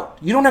her out.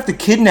 You don't have to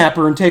kidnap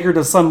her and take her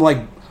to some like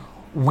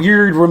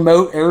weird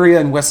remote area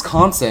in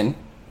Wisconsin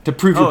to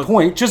prove your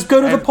point. Just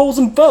go to the polls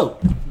and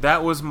vote.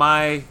 That was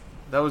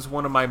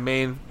one of my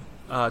main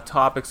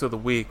topics of the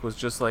week, was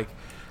just like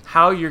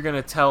how you're going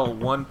to tell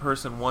one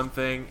person one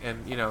thing,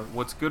 and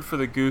what's good for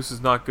the goose is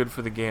not good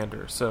for the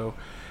gander. So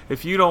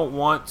if you don't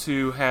want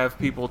to have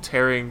people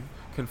tearing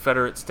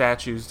Confederate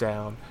statues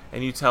down,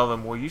 and you tell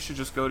them, well, you should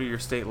just go to your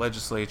state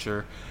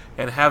legislature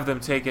and have them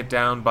take it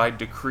down by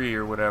decree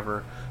or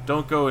whatever,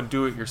 don't go and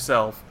do it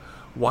yourself.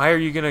 Why are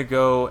you going to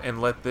go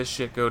and let this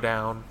shit go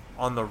down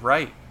on the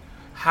right?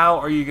 How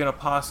are you going to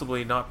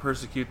possibly not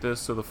persecute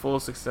this to the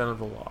fullest extent of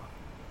the law?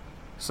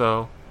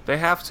 So they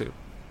have to.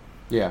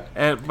 Yeah.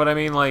 But I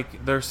mean,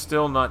 like, they're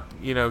still not,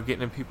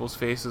 getting in people's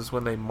faces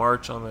when they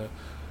march on the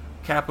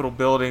Capitol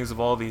buildings of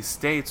all these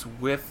states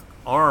with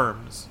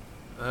arms.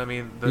 I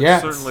mean,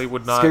 that certainly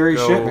would not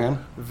go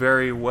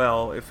very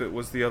well if it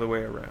was the other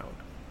way around.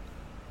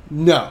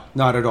 No,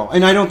 not at all.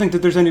 And I don't think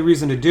that there's any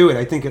reason to do it.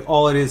 I think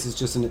all it is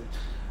just an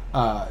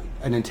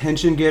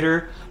attention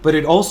getter. But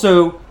it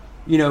also,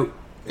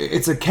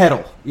 it's a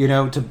kettle,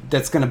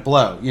 that's going to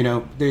blow.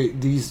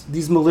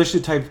 These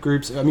militia type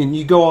groups. I mean,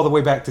 you go all the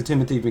way back to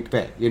Timothy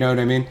McVeigh. You know what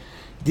I mean?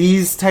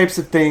 These types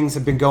of things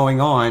have been going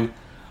on,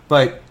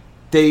 but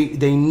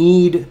they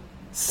need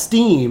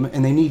steam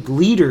and they need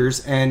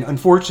leaders, and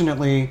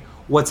unfortunately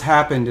what's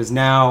happened is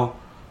now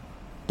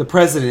the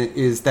president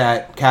is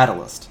that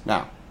catalyst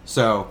now.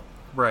 So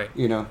Right.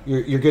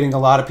 you're getting a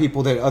lot of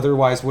people that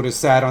otherwise would have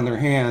sat on their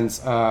hands.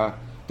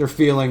 They're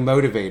feeling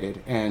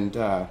motivated, and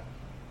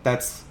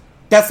that's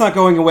not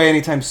going away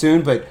anytime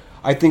soon. But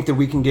I think that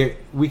we can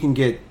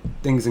get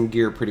things in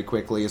gear pretty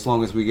quickly as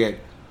long as we get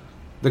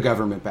the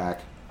government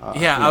back.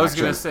 I was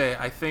going to say,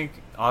 I think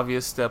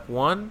obvious step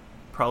one,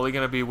 probably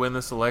going to be win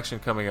this election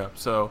coming up.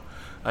 So,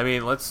 I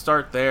mean, let's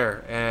start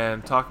there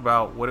and talk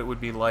about what it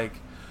would be like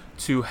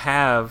to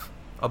have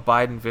a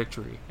Biden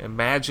victory.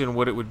 Imagine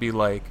what it would be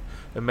like.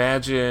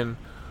 Imagine,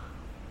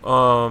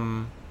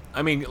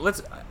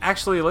 let's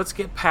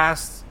get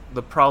past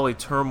the probably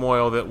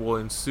turmoil that will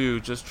ensue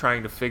just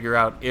trying to figure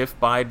out if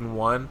Biden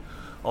won.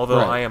 Although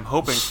Right. I am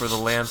hoping for the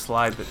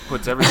landslide that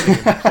puts everything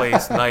into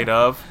place night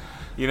of.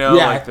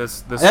 Like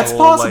this that's whole,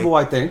 possible.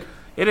 I think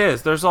it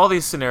is. There's all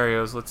these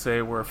scenarios, let's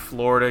say, where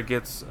Florida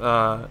gets,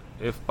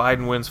 if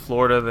Biden wins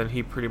Florida, then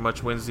he pretty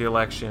much wins the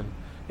election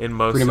in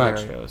most Pretty much.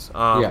 scenarios.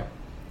 Yeah.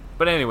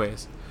 But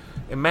anyways,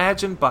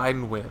 imagine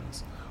Biden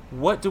wins.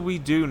 What do we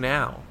do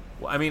now?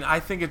 I mean, I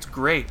think it's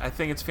great. I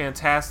think it's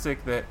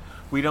fantastic that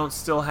we don't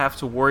still have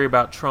to worry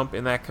about Trump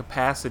in that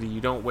capacity.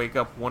 You don't wake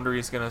up wondering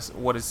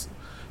what he's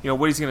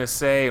going to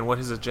say and what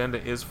his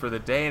agenda is for the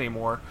day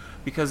anymore,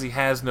 because he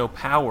has no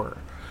power.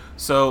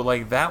 So,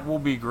 that will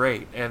be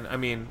great. And, I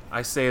mean,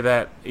 I say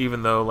that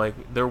even though,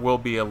 there will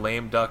be a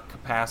lame duck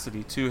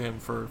capacity to him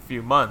for a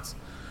few months.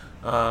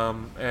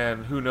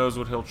 And who knows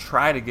what he'll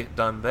try to get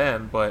done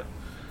then. But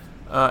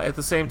at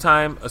the same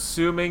time,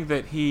 assuming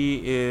that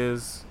he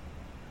is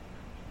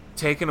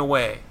taken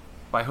away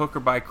by hook or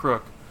by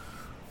crook,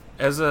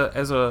 as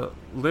a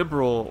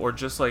liberal or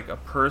just like a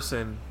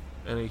person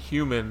and a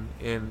human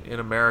in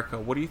America,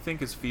 what do you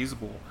think is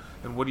feasible?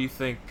 And what do you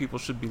think people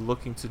should be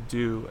looking to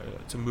do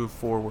to move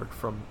forward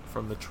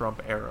from the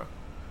Trump era?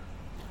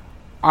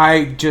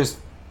 I just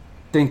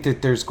think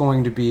that there's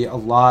going to be a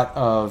lot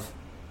of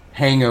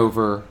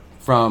hangover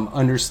from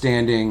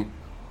understanding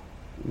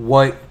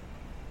what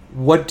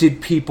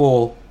did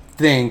people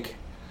think.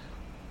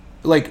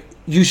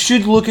 You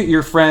should look at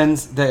your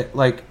friends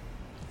that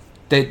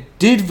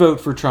did vote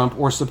for Trump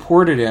or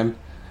supported him.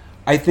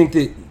 I think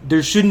that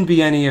there shouldn't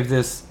be any of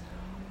this,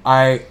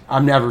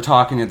 I'm never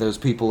talking to those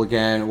people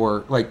again,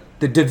 or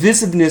the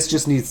divisiveness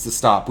just needs to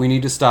stop. We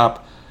need to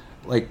stop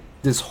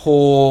this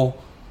whole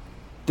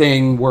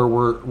thing where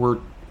we're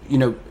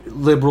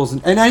liberals,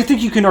 and I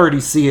think you can already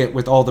see it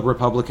with all the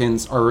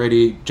Republicans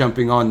already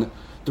jumping on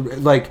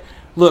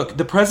look,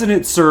 the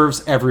president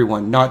serves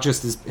everyone, not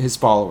just his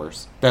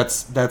followers.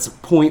 That's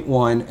point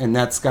one, and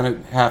that's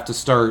gonna have to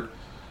start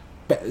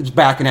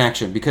back in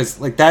action, because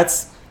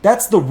that's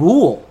the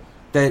rule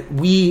that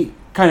we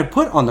kind of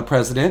put on the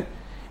president.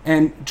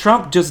 And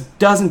Trump just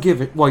doesn't give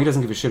it. Well, he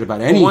doesn't give a shit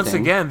about anything. Once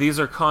again, these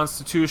are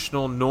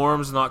constitutional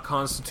norms, not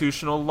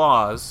constitutional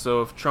laws.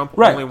 So if Trump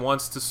Right. only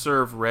wants to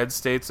serve red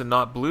states and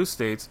not blue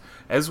states,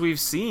 as we've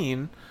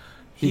seen,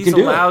 He he's can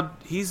do allowed.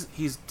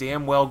 He's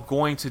damn well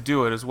going to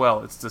do it as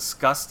well. It's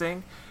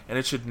disgusting, and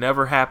it should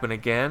never happen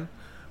again.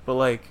 But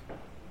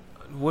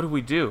what do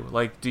we do?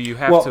 Do you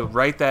have to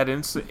write that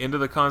into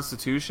the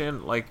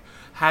Constitution?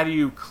 How do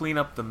you clean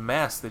up the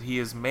mess that he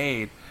has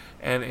made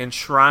and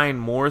enshrine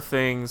more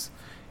things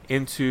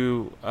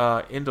into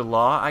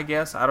law? I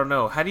guess I don't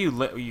know. How do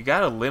you got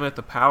to limit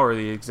the power of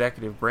the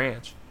executive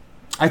branch?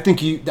 I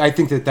think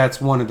that's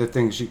one of the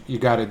things you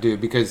got to do,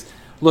 because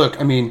look,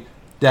 I mean,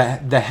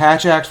 the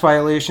Hatch Act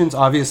violations,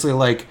 obviously,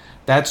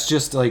 that's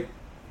just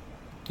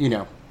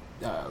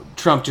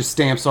Trump just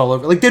stamps all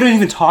over. They don't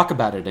even talk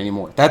about it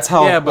anymore. That's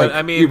how. Yeah, but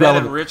I mean, that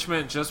irrelevant.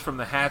 enrichment just from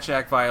the Hatch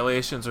Act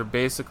violations are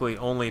basically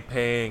only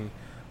paying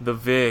the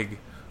VIG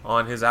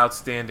on his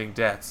outstanding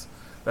debts.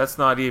 That's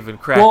not even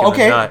cracking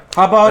the nut.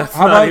 How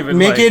about even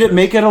make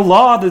it a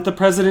law that the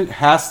president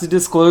has to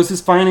disclose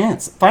his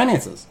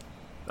finances?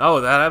 Oh,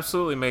 that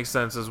absolutely makes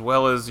sense, as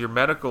well as your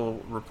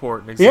medical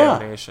report and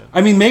examination. Yeah.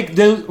 I mean,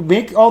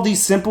 make all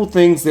these simple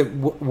things that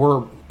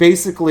were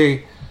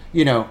basically,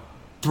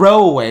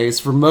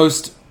 throwaways for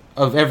most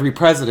of every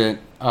president.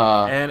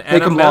 And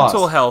a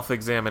mental health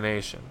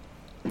examination.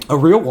 A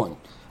real one.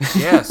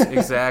 Yes,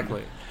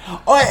 exactly.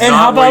 Oh, and not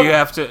how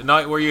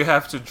about where you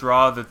have to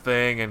draw the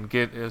thing and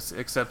get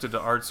accepted to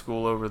art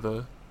school over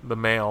the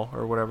mail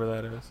or whatever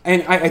that is.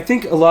 And I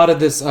think a lot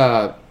of this,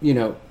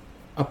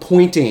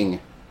 appointing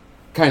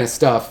kind of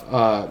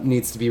stuff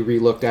needs to be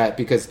relooked at,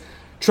 because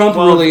Trump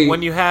really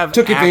when you have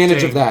took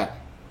advantage of that.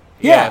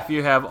 Yeah, if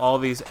you have all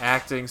these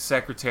acting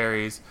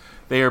secretaries,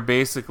 they are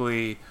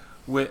basically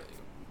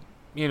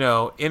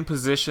in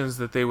positions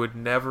that they would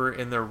never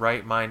in their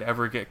right mind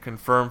ever get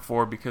confirmed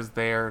for, because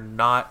they are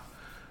not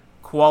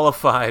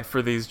qualified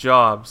for these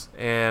jobs.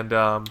 And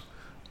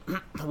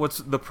what's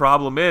the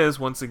problem is,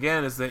 once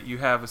again, is that you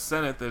have a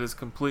Senate that is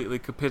completely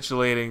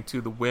capitulating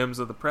to the whims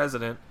of the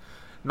president,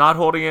 not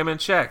holding him in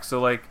check.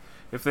 So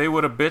if they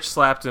would have bitch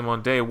slapped him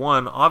on day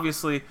one,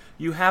 obviously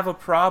you have a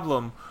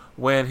problem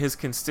when his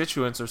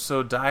constituents are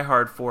so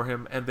diehard for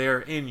him and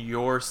they're in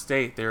your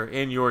state, they're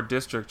in your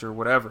district or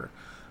whatever.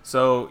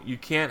 So you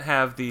can't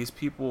have these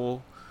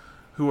people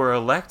who are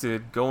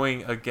elected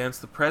going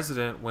against the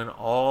president when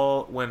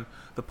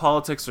the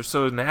politics are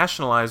so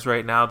nationalized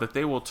right now that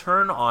they will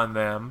turn on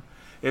them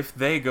if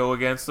they go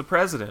against the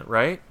president,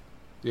 right?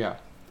 Yeah.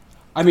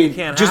 I mean, it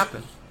can't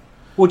happen.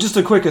 Well, just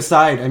a quick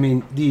aside. I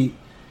mean,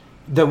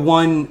 the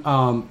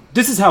one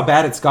this is how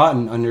bad it's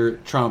gotten under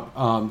Trump,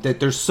 that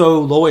they're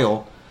so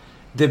loyal.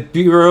 The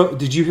Bureau,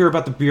 did you hear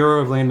about the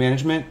Bureau of Land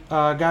Management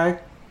guy?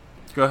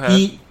 Go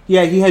ahead.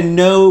 He had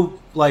no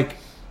like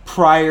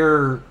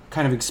prior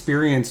kind of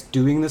experience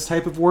doing this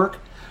type of work,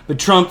 but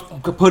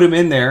Trump put him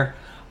in there,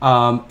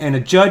 and a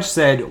judge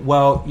said,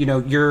 well, you know,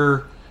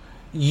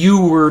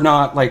 you were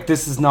not, like,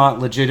 this is not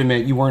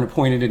legitimate, you weren't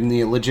appointed in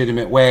the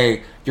legitimate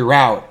way, you're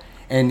out.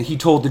 And he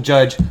told the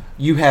judge,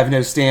 you have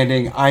no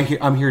standing,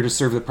 I'm here to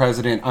serve the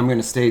president, I'm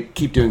going to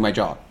keep doing my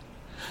job.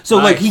 So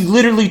nice. Like, he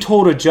literally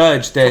told a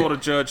judge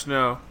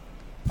no.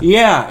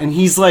 Yeah, and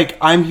he's like,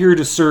 I'm here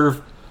to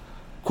serve,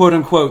 quote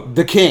unquote,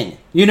 the king.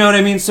 You know what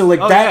I mean? So like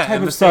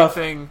type of stuff.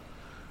 Same thing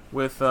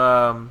with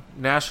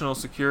National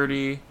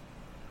Security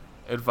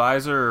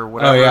Advisor or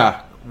whatever. Oh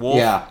yeah, Wolf.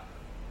 Yeah.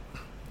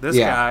 This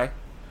guy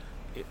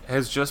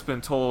has just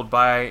been told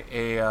by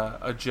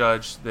a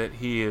judge that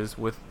he is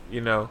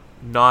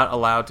not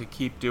allowed to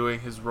keep doing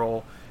his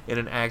role in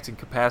an acting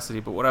capacity.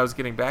 But what I was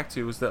getting back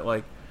to was that,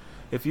 like,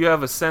 if you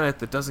have a Senate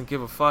that doesn't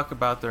give a fuck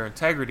about their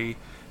integrity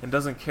and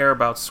doesn't care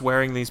about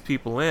swearing these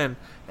people in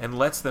and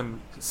lets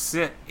them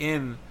sit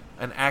in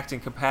an acting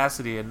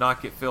capacity and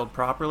not get filled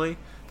properly,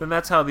 then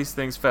that's how these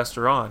things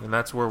fester on, and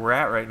that's where we're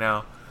at right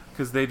now,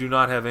 because they do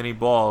not have any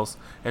balls,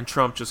 and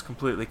Trump just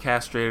completely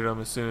castrated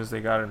them as soon as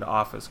they got into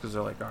office, because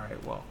they're like, all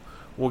right, well,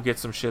 we'll get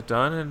some shit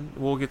done and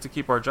we'll get to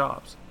keep our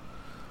jobs.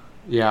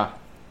 Yeah,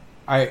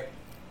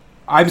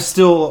 I'm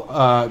still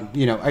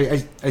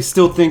I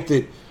still think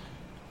that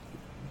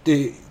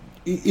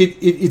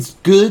it's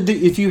good that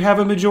if you have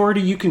a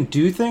majority you can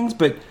do things,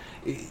 but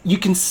you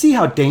can see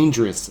how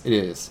dangerous it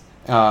is.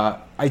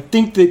 I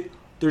think that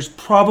there's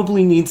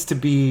probably needs to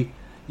be,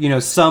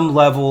 some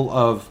level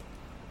of,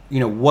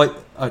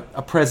 what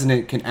a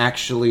president can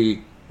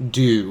actually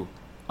do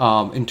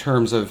in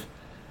terms of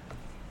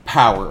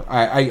power.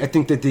 I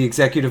think that the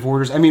executive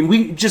orders,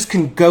 we just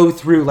can go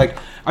through,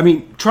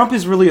 Trump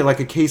is really like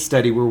a case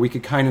study where we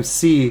could kind of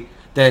see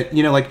that,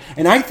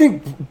 and I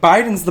think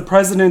Biden's the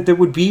president that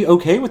would be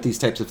okay with these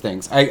types of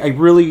things. I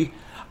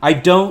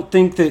don't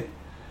think that,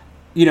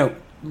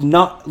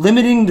 not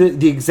limiting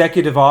the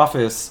executive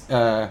office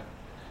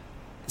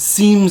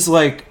seems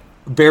like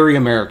very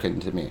American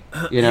to me,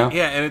 Yeah,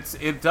 and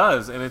it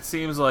does, and it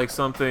seems like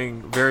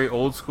something very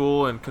old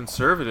school and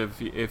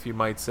conservative, if you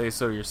might say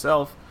so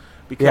yourself,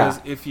 because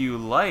if you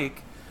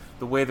like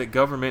the way that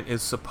government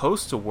is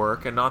supposed to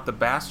work and not the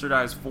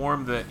bastardized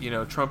form that,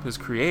 Trump has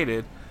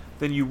created,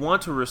 then you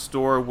want to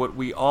restore what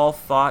we all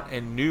thought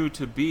and knew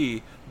to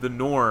be the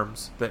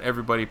norms that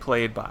everybody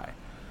played by.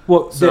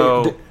 Well,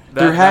 so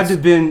there had to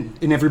have been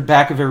in every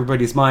back of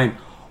everybody's mind,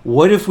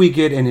 what if we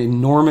get an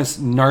enormous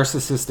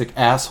narcissistic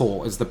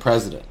asshole as the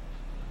president?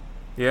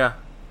 Yeah.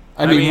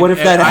 I mean, what if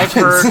that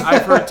happens?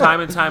 I've heard time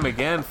and time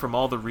again from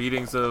all the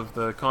readings of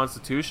the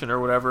Constitution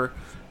or whatever,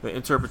 the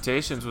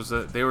interpretations was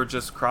that they were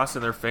just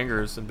crossing their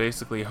fingers and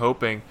basically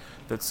hoping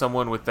that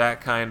someone with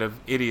that kind of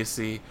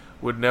idiocy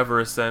would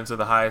never ascend to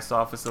the highest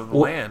office of the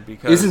land.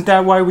 Because isn't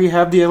that why we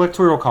have the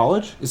Electoral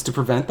College? Is to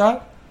prevent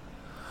that?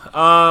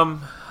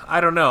 I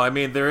don't know.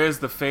 There is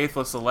the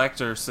faithless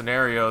elector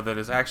scenario that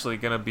is actually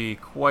going to be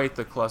quite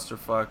the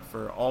clusterfuck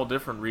for all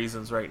different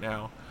reasons right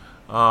now.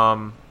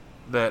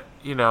 That,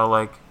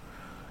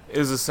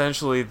 is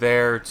essentially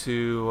there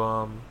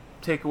to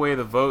take away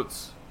the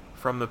votes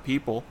from the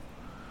people.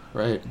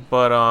 Right.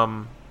 But,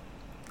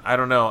 I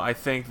don't know. I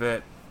think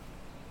that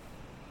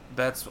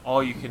that's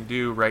all you can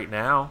do right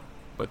now,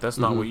 but that's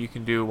not what you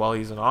can do while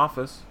he's in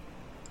office.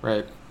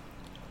 Right.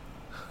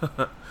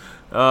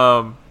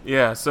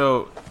 Yeah,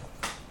 so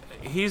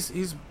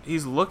he's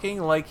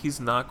looking like he's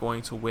not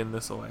going to win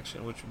this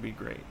election, which would be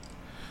great.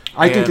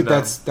 I think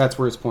that's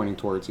where it's pointing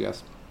towards,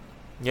 yes.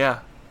 Yeah.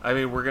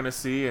 We're going to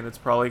see, and it's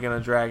probably going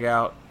to drag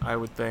out, I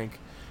would think.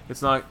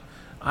 It's not...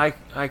 I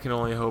can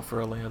only hope for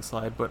a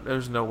landslide, but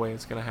there's no way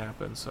it's going to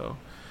happen, so...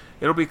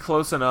 It'll be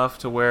close enough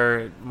to where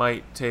it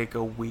might take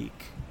a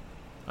week,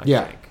 I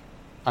think.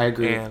 I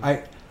agree. And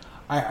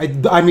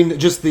I mean,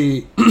 just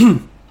the...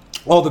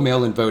 all the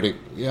mail-in voting,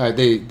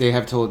 they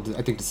have till,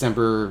 I think,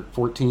 December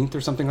 14th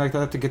or something like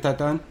that to get that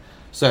done.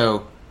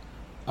 So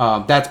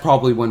that's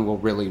probably when we'll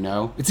really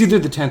know. It's either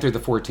the 10th or the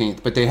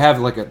 14th, but they have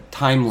like a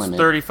time limit.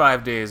 It's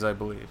 35 days, I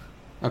believe.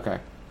 Okay.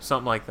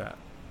 Something like that.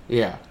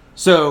 Yeah.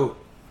 So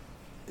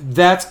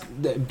that's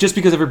just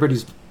because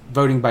everybody's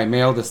voting by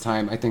mail this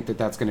time. I think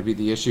that's going to be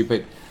the issue.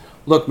 But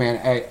look,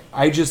 man,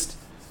 I just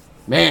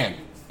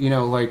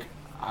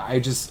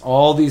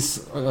all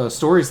these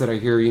stories that I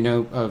hear,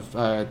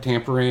 of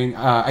tampering.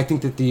 I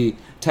think that the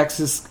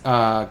Texas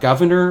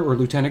governor or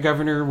lieutenant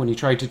governor, when he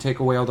tried to take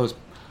away all those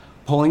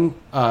polling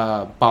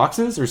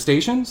boxes or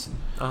stations.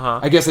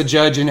 I guess a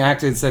judge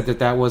said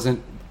that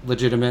wasn't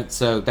legitimate,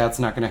 so that's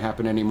not going to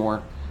happen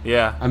anymore.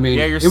 Yeah. I mean,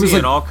 yeah, you're it was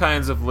seeing like- all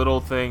kinds of little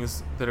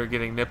things that are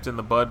getting nipped in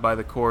the bud by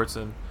the courts,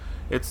 and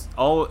it's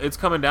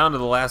coming down to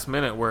the last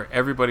minute where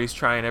everybody's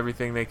trying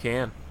everything they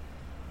can.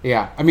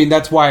 Yeah, I mean,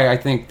 that's why I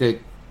think that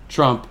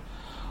Trump,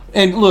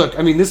 and look,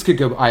 I mean, this could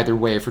go either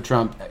way for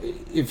Trump.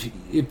 If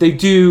they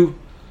do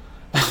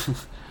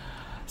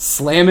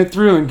slam it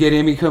through and get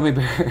Amy Coney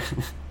Barrett,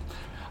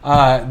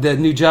 the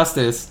new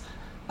justice,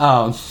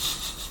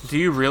 Do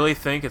you really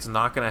think it's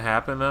not going to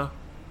happen, though?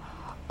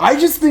 I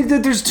just think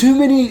that there's too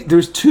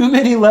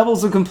many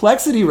levels of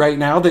complexity right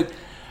now that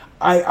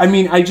I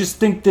mean, I just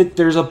think that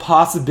there's a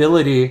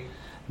possibility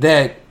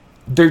that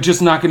they're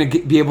just not going to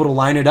be able to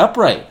line it up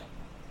right.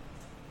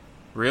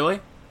 Really?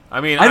 I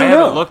mean, I don't haven't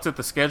know. looked at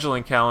the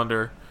scheduling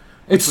calendar.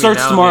 It between starts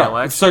now and the tomorrow. It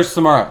election. starts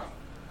tomorrow.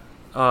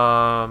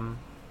 Um,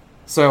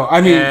 So,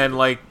 I mean, and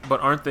but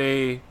aren't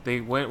they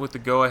went with the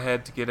go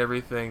ahead to get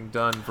everything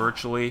done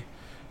virtually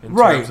in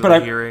Right, terms of but the I-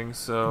 hearings?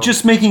 So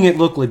just making it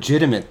look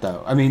legitimate,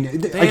 though. I mean,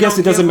 I guess don't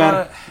it doesn't give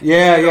matter. a-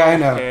 Yeah, they I don't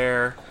know.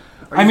 care.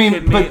 Are I you mean,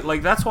 kidding me? but-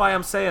 Like that's why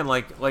I'm saying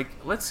like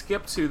let's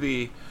skip to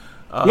the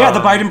Yeah, the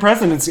Biden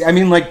presidency. I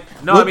mean, like,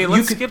 No, look, I mean you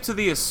let's could- skip to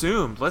the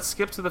assumed. Let's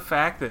skip to the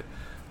fact that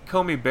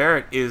Comey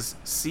Barrett is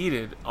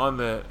seated on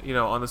the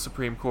on the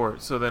Supreme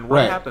Court. So then what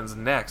Right. happens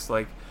next?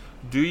 Like,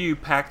 do you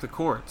pack the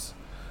courts?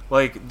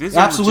 Like these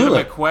are Absolutely.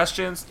 legitimate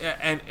questions,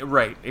 and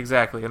right,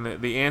 exactly. And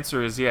the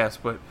answer is yes,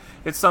 but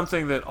it's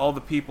something that all the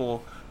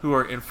people who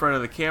are in front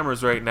of the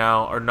cameras right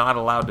now are not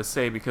allowed to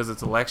say because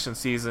it's election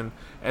season,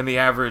 and the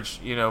average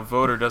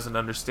voter doesn't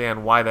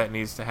understand why that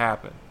needs to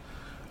happen.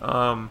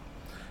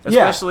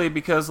 Especially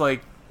because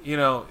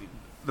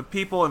the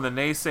people and the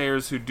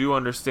naysayers who do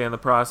understand the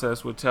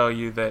process would tell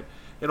you that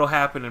it'll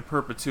happen in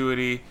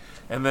perpetuity,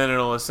 and then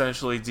it'll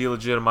essentially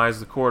delegitimize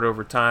the court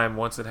over time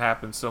once it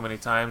happens so many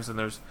times, and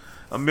there's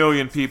a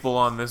million people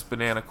on this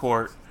banana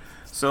court.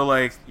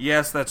 So,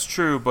 yes, that's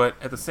true, but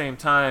at the same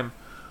time,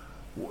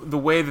 the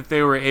way that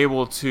they were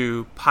able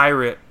to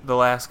pirate the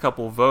last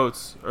couple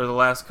votes or the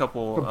last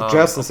couple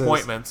Justices.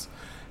 appointments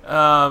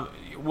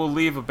will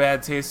leave a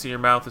bad taste in your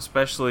mouth,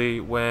 especially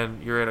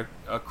when you're at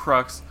a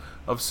crux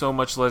of so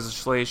much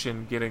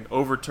legislation getting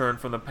overturned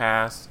from the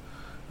past.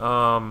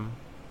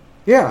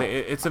 yeah.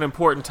 It's an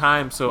important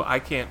time, so I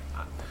can't.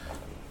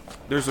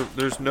 There's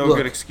no Look.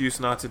 good excuse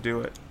not to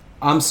do it.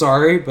 I'm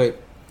sorry, but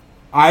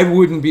I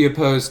wouldn't be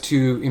opposed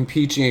to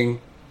impeaching.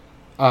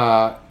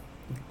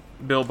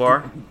 Bill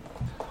Barr.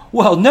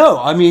 Well, no,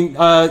 I mean,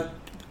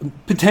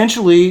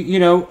 potentially,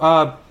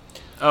 Comey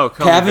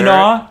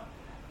Kavanaugh. Barrett.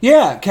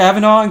 Yeah,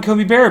 Kavanaugh and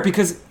Comey Barrett,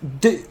 because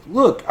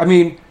look, I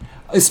mean,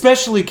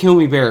 especially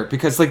Comey Barrett,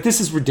 because this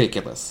is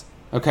ridiculous.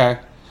 Okay,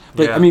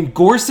 but Yeah. I mean,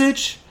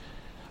 Gorsuch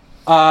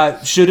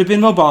should have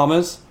been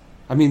Obama's.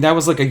 I mean, that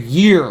was a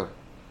year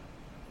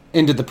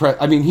into the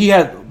I mean, he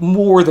had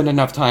more than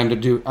enough time to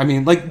do. I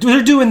mean,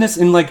 they're doing this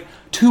in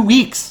 2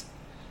 weeks.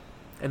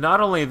 And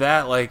not only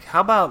that, how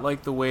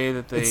about the way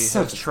that they It's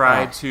have such a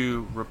tried crap.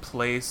 to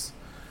replace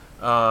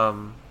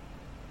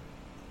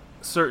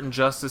certain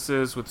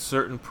justices with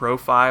certain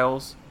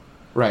profiles,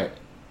 Right.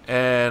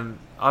 and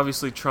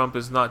obviously Trump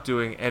is not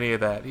doing any of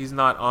that. He's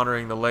not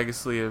honoring the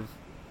legacy of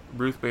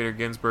Ruth Bader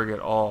Ginsburg at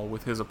all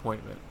with his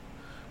appointment.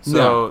 So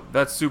No.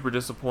 that's super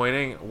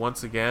disappointing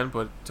once again,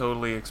 but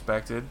totally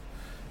expected.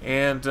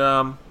 And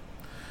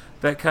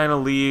that kind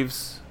of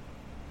leaves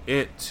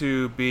it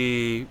to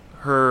be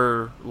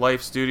her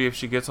life's duty, if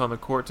she gets on the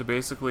court, to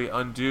basically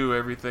undo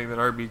everything that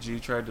RBG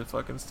tried to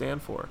fucking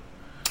stand for.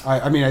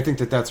 I mean, I think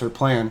that's her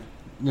plan.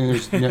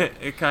 There's no,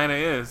 It kind of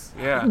is,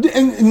 yeah.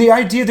 and the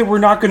idea that we're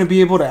not going to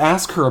be able to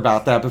ask her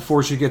about that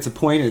before she gets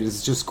appointed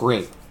is just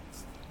great.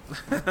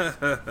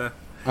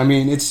 I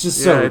mean, it's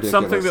just so Yeah, ridiculous. it's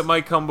something that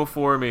might come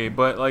before me,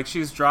 but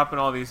she's dropping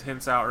all these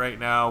hints out right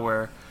now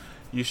where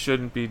you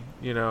shouldn't be,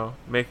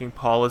 making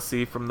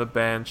policy from the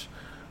bench.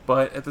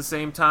 But at the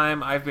same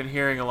time, I've been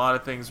hearing a lot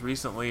of things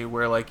recently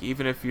where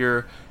even if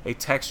you're a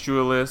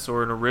textualist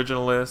or an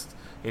originalist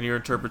in your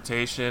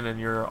interpretation and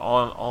you're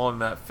all in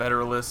that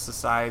Federalist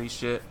Society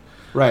shit,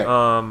 Right.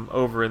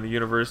 over in the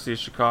University of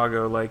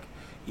Chicago,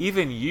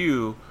 even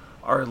you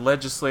are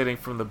legislating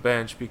from the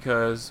bench,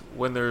 because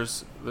when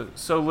there's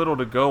so little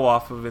to go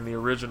off of in the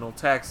original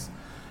text,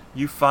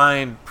 you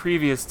find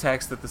previous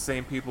text that the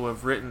same people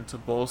have written to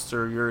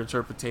bolster your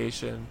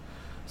interpretation.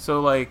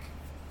 So I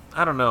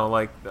don't know,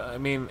 I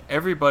mean,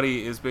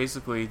 everybody is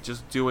basically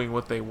just doing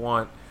what they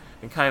want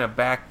and kind of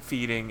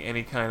backfeeding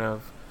any kind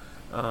of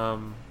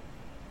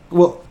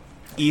well,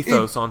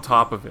 ethos on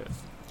top of it.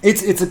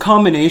 it's a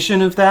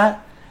combination of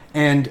that,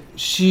 and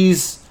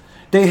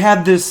they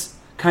had this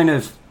kind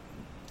of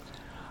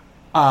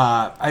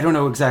I don't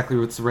know exactly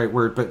what's the right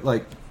word, but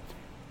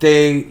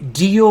they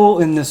deal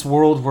in this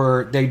world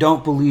where they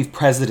don't believe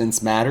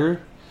presidents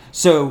matter.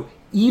 So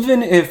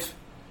even if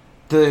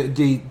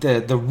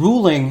the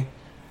ruling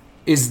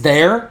is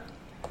there,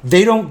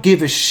 they don't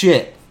give a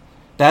shit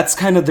That's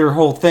kind of their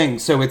whole thing.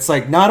 So it's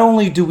like, not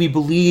only do we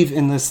believe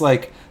in this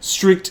like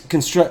strict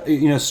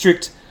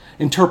strict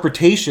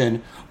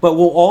interpretation, but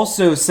we'll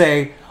also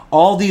say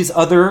all these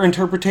other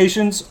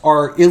interpretations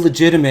are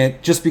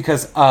illegitimate just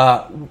because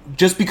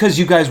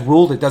you guys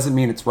ruled it doesn't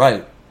mean it's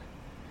right.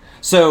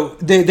 So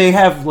they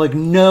have like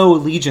no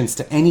allegiance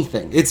to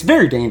anything. It's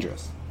very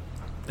dangerous.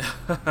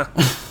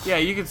 Yeah,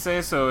 you could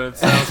say so, and it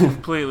sounds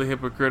completely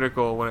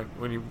hypocritical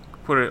when you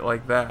put it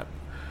like that.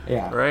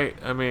 Yeah. Right?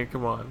 I mean,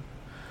 come on.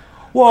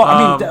 Well,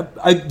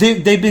 I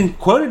mean, they've been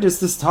quoted as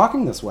this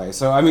talking this way.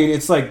 So, I mean,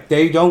 it's like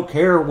they don't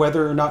care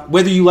whether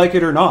you like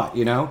it or not,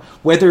 you know?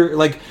 Whether,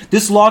 like,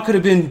 this law could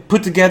have been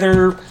put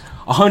together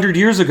 100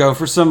 years ago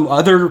for some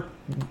other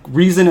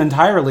reason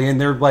entirely,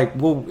 and they're like,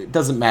 well, it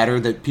doesn't matter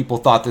that people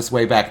thought this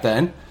way back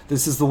then.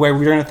 This is the way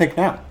we're going to think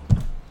now.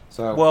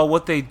 So, well,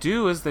 what they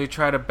do is they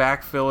try to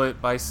backfill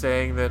it by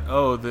saying that,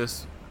 oh,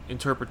 this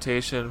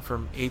interpretation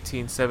from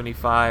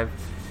 1875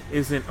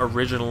 isn't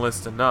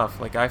originalist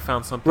enough. Like, I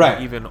found something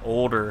even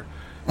older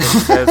that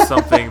says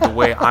something the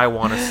way I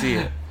want to see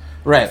it.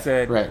 Right. It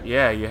said,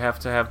 yeah, you have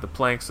to have the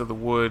planks of the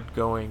wood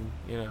going,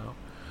 you know.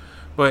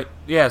 But,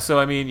 yeah, so,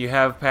 I mean, you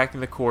have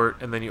packing the court,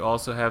 and then you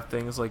also have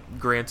things like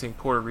granting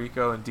Puerto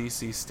Rico and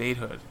D.C.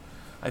 statehood.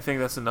 I think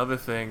that's another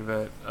thing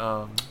that,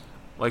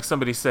 like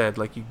somebody said,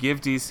 like, you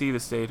give D.C. the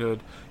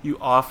statehood, you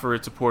offer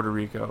it to Puerto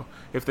Rico.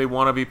 If they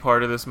want to be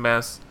part of this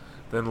mess,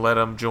 then let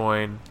them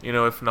join. You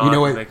know, if not,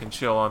 then they can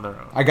chill on their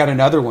own. I got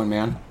another one,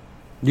 man.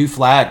 New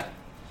flag.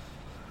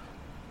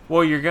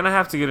 Well, you're going to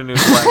have to get a new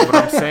flag, but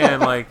I'm saying,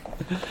 like...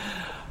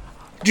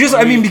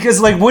 I mean,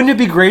 because, like, wouldn't it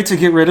be great to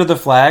get rid of the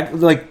flag?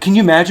 Like, can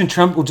you imagine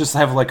Trump will just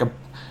have, like,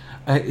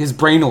 his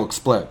brain will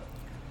explode?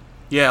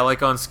 Yeah,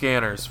 like on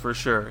Scanners, for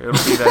sure. It'll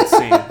be that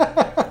scene.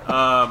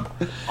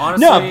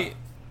 Honestly,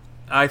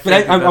 I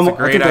think that's a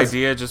great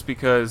idea just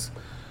because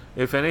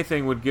if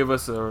anything would give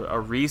us a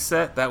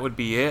reset, that would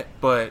be it.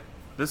 But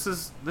this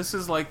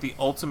is like the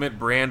ultimate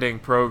branding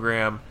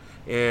program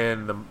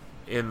in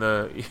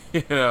the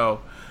you know,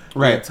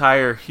 the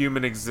entire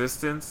human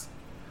existence.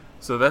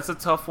 So that's a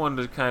tough one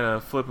to kind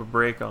of flip a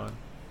break on.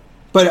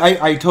 But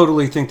I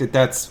totally think that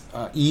that's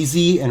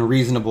easy and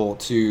reasonable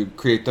to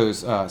create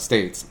those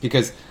states.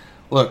 Because,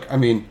 look, I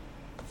mean,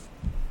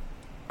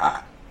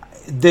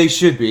 they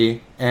should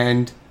be,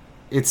 and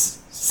it's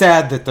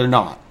sad that they're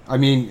not. I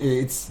mean,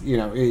 it's, you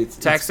know, it's...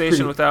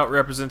 Taxation without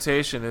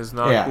representation is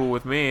not cool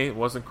with me. It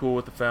wasn't cool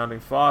with the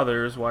Founding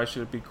Fathers. Why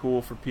should it be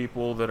cool for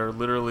people that are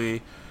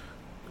literally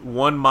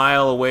 1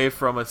 mile away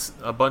from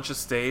a bunch of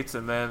states,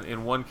 and then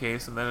in one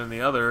case, and then in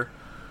the other,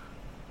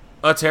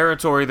 a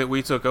territory that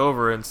we took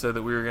over and said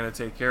that we were going to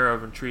take care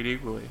of and treat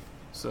equally?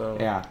 So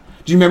yeah.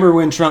 Do you remember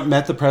when Trump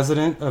met the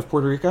president of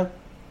Puerto Rico?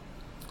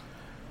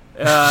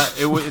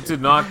 It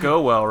did not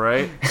go well,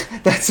 right?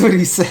 That's what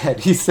he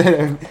said. He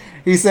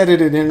said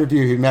in an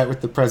interview he met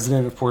with the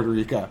president of Puerto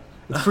Rico.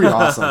 It's pretty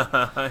awesome.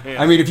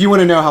 Yeah. I mean, if you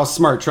want to know how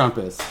smart Trump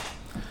is,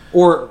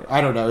 or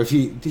I don't know, if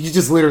he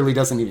just literally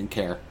doesn't even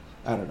care.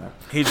 I don't know.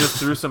 He just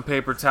threw some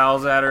paper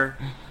towels at her.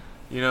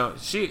 You know,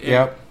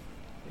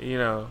 you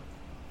know,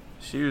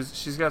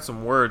 she's got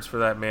some words for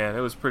that man. It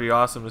was pretty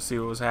awesome to see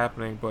what was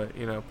happening, but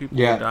you know, people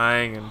were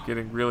dying and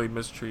getting really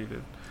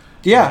mistreated.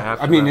 Yeah,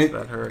 I mean,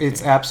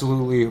 it's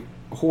absolutely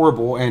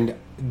horrible, and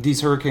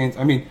these hurricanes.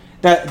 I mean,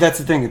 that's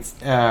the thing. It's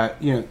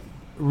you know,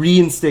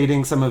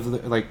 reinstating some of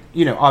the, like,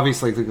 you know,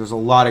 obviously like, there's a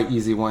lot of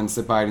easy ones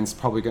that Biden's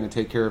probably going to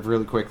take care of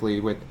really quickly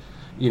with,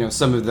 you know,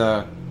 some of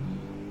the,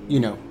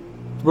 you know,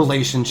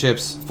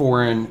 relationships,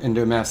 foreign and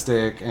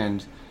domestic,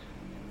 and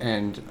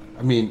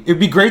I mean, it'd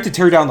be great to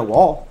tear down the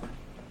wall.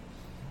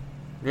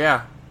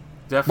 Yeah,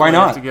 definitely. Why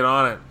not? Have to get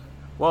on it.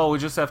 Well, we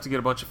just have to get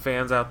a bunch of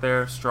fans out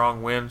there.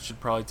 Strong wind should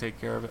probably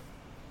take care of it.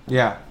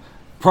 Yeah,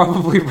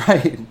 probably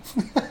right.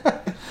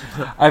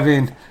 I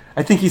mean,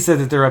 I think he said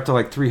that they're up to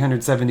like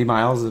 370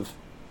 miles of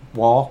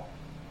wall.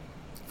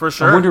 For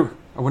sure.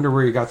 I wonder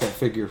where he got that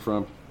figure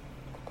from.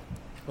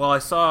 Well, I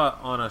saw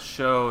on a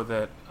show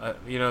that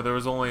you know, there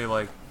was only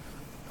like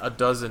a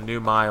dozen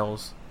new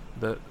miles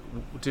that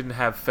didn't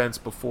have fence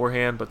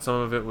beforehand, but some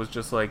of it was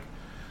just like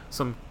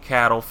some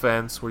cattle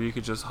fence where you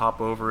could just hop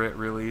over it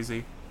real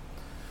easy.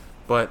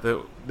 But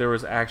there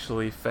was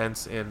actually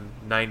fence in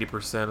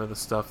 90% of the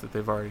stuff that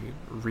they've already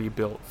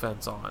rebuilt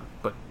fence on.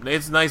 But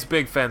it's a nice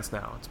big fence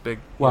now. It's big,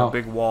 wow.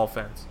 Big wall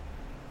fence.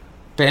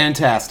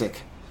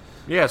 Fantastic.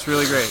 Yeah, it's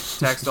really great.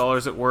 Tax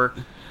dollars at work,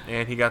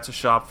 and he got to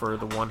shop for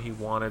the one he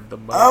wanted the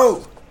most.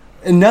 Oh,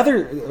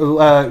 another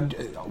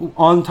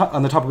on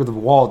the topic of the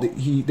wall,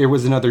 there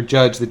was another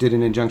judge that did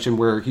an injunction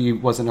where he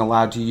wasn't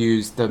allowed to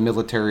use the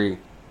military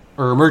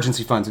or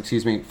emergency funds,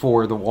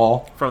 for the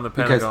wall from the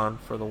Pentagon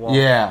for the wall.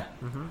 Yeah.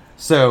 Mm-hmm.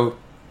 So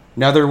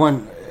another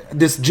one.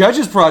 This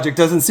judge's project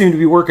doesn't seem to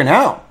be working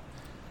out.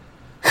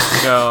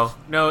 No,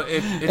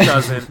 it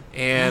doesn't.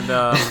 And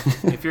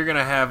if you're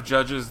gonna have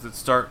judges that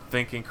start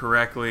thinking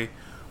correctly,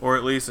 or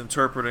at least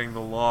interpreting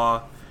the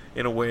law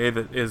in a way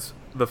that is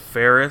the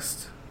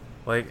fairest,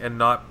 like, and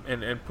not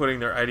and putting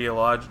their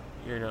ideology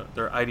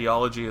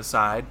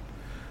aside,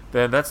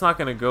 then that's not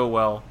going to go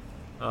well.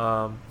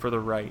 for the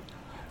right.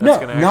 That's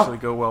going to actually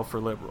go well for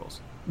liberals.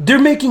 They're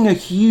making a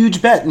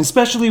huge bet, and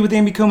especially with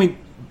Amy Coney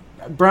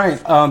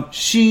Bryant. I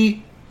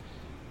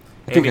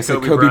think I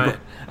said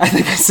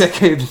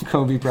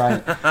Kobe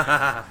Bryant.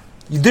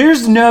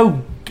 There's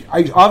no...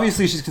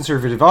 obviously she's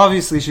conservative.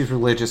 Obviously she's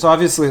religious.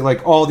 Obviously,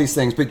 like, all these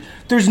things. But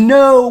there's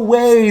no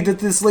way that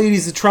this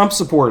lady's a Trump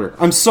supporter.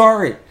 I'm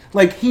sorry.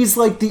 Like, he's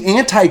like the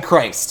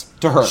Antichrist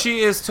to her.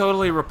 She is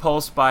totally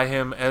repulsed by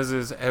him, as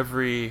is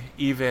every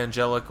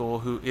evangelical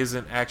who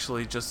isn't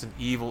actually just an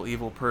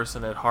evil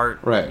person at heart.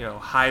 Right. You know,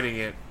 hiding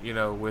it, you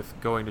know, with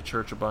going to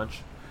church a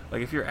bunch.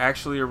 Like, if you're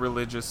actually a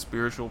religious,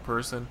 spiritual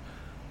person,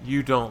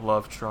 you don't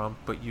love Trump,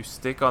 but you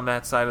stick on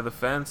that side of the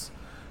fence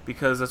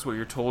because that's what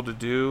you're told to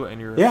do,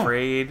 and you're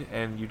afraid,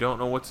 and you don't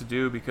know what to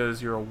do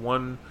because you're a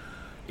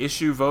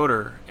one-issue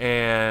voter.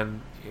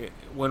 And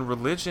when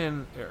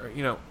religion,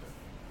 you know,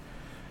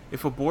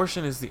 if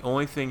abortion is the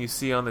only thing you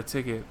see on the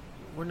ticket,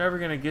 we're never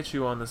going to get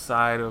you on the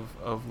side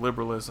of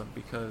liberalism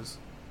because,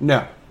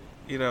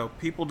 you know,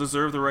 people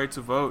deserve the right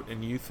to vote,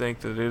 and you think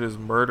that it is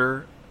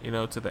murder, you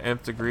know, to the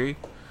nth degree.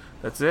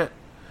 That's it.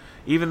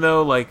 Even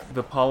though, like,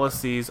 the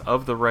policies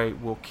of the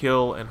right will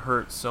kill and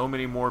hurt so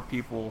many more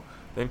people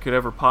than could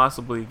ever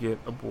possibly get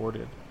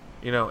aborted.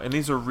 You know, and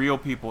these are real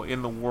people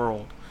in the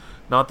world,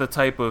 not the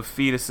type of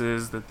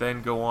fetuses that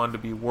then go on to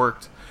be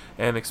worked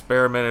and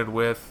experimented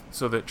with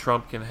so that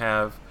Trump can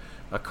have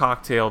a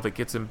cocktail that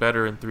gets him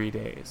better in 3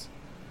 days.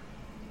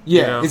 Yeah,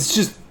 you know?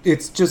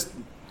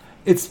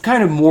 it's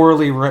kind of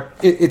morally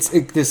it's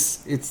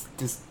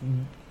this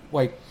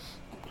like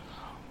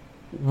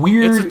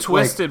weird. It's a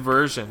twisted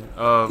version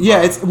of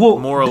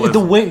moralism. The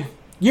way,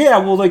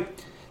 like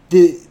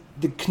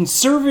the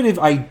conservative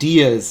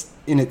ideas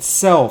in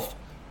itself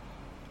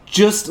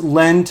just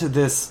lend to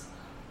this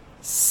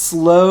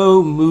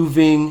slow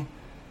moving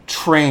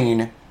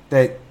train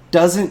that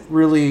doesn't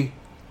really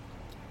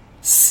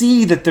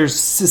see that there's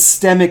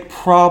systemic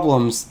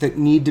problems that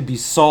need to be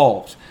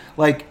solved.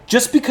 Like,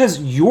 just because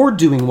you're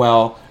doing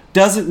well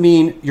doesn't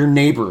mean your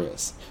neighbor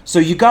is. So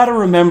you got to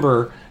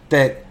remember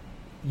that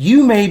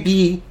you may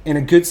be in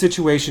a good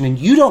situation and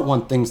you don't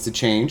want things to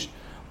change,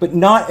 but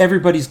not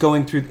everybody's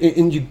going through,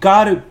 and you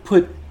got to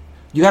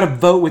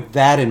vote with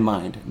that in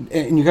mind.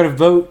 And you got to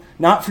vote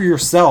not for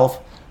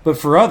yourself, but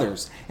for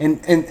others.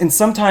 And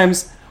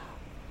sometimes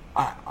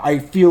I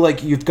feel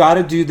like you've got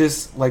to do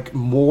this, like,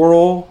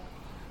 moral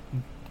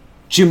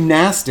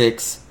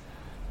gymnastics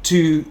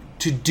to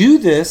do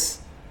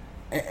this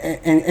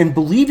and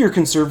believe you're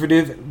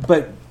conservative,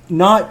 but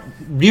not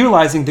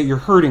realizing that you're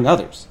hurting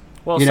others.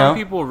 Well, some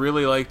people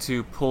really like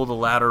to pull the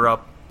ladder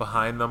up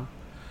behind them,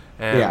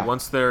 and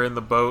once they're in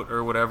the boat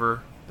or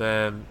whatever,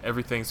 then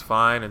everything's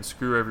fine and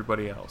screw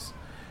everybody else.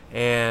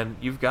 And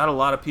you've got a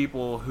lot of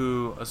people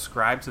who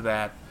ascribe to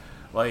that,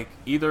 like,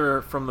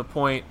 either from the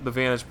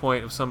vantage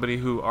point of somebody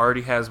who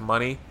already has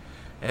money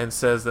and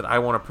says that I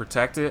want to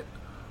protect it,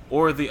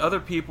 or the other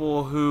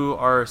people who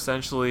are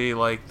essentially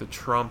like the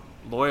Trump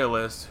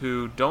loyalists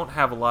who don't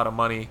have a lot of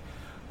money,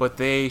 but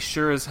they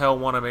sure as hell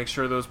want to make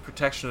sure those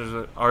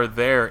protections are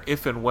there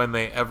if and when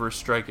they ever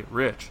strike it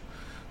rich.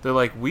 They're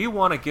like, we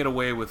want to get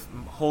away with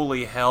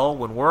holy hell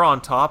when we're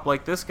on top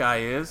like this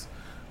guy is.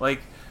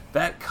 Like,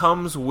 that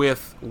comes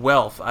with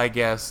wealth, I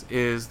guess,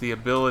 is the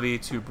ability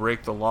to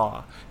break the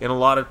law in a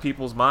lot of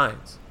people's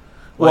minds.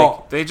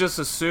 Like, they just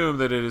assume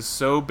that it is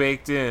so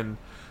baked in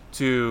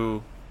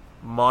to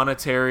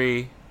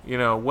monetary,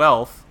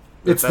 wealth.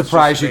 It's the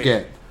prize you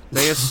get.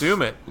 They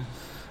assume it.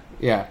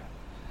 Yeah.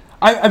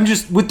 I'm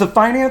just, with the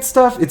finance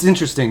stuff, it's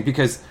interesting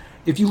because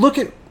if you look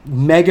at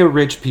mega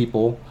rich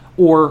people,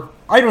 or,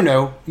 I don't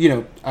know,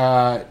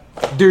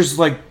 there's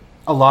like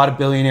a lot of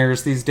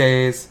billionaires these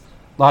days,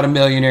 a lot of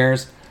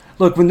millionaires.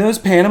 Look, when those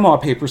Panama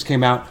Papers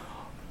came out,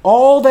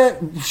 all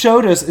that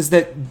showed us is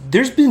that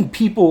there's been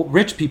people,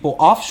 rich people,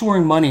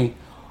 offshoring money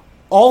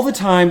all the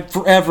time,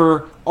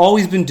 forever,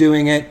 always been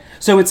doing it.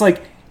 So it's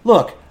like,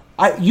 look,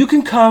 you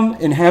can come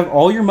and have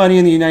all your money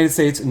in the United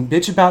States and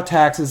bitch about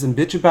taxes and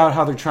bitch about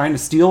how they're trying to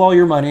steal all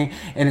your money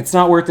and it's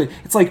not worth it.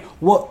 It's like,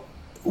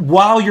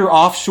 while you're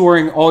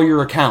offshoring all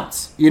your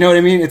accounts, you know what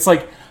I mean? It's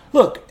like,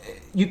 look,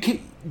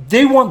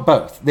 they want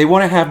both. They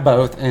want to have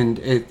both, and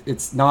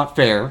it's not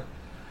fair.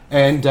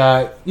 And,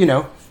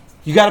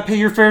 you got to pay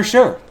your fair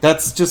share.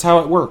 That's just how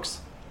it works.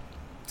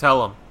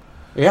 Tell them.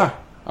 Yeah,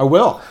 I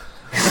will.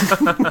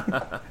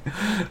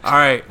 All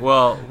right.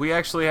 Well, we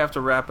actually have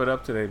to wrap it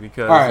up today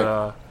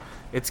because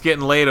it's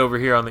getting late over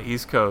here on the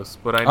East Coast.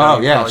 But I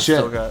know you probably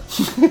still got...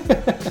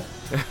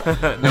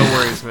 No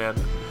worries, man.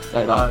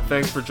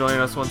 Thanks for joining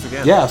us once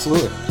again. Yeah,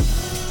 absolutely.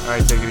 All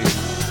right, take it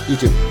easy. You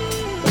too.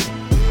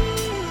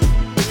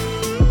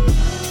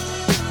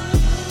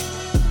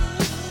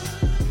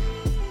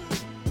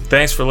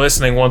 Thanks for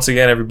listening once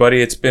again,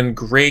 everybody. It's been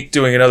great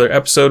doing another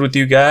episode with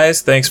you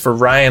guys. Thanks for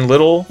Ryan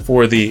Little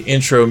for the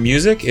intro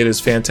music. It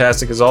is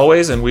fantastic as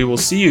always, and we will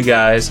see you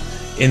guys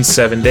in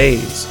 7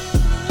 days.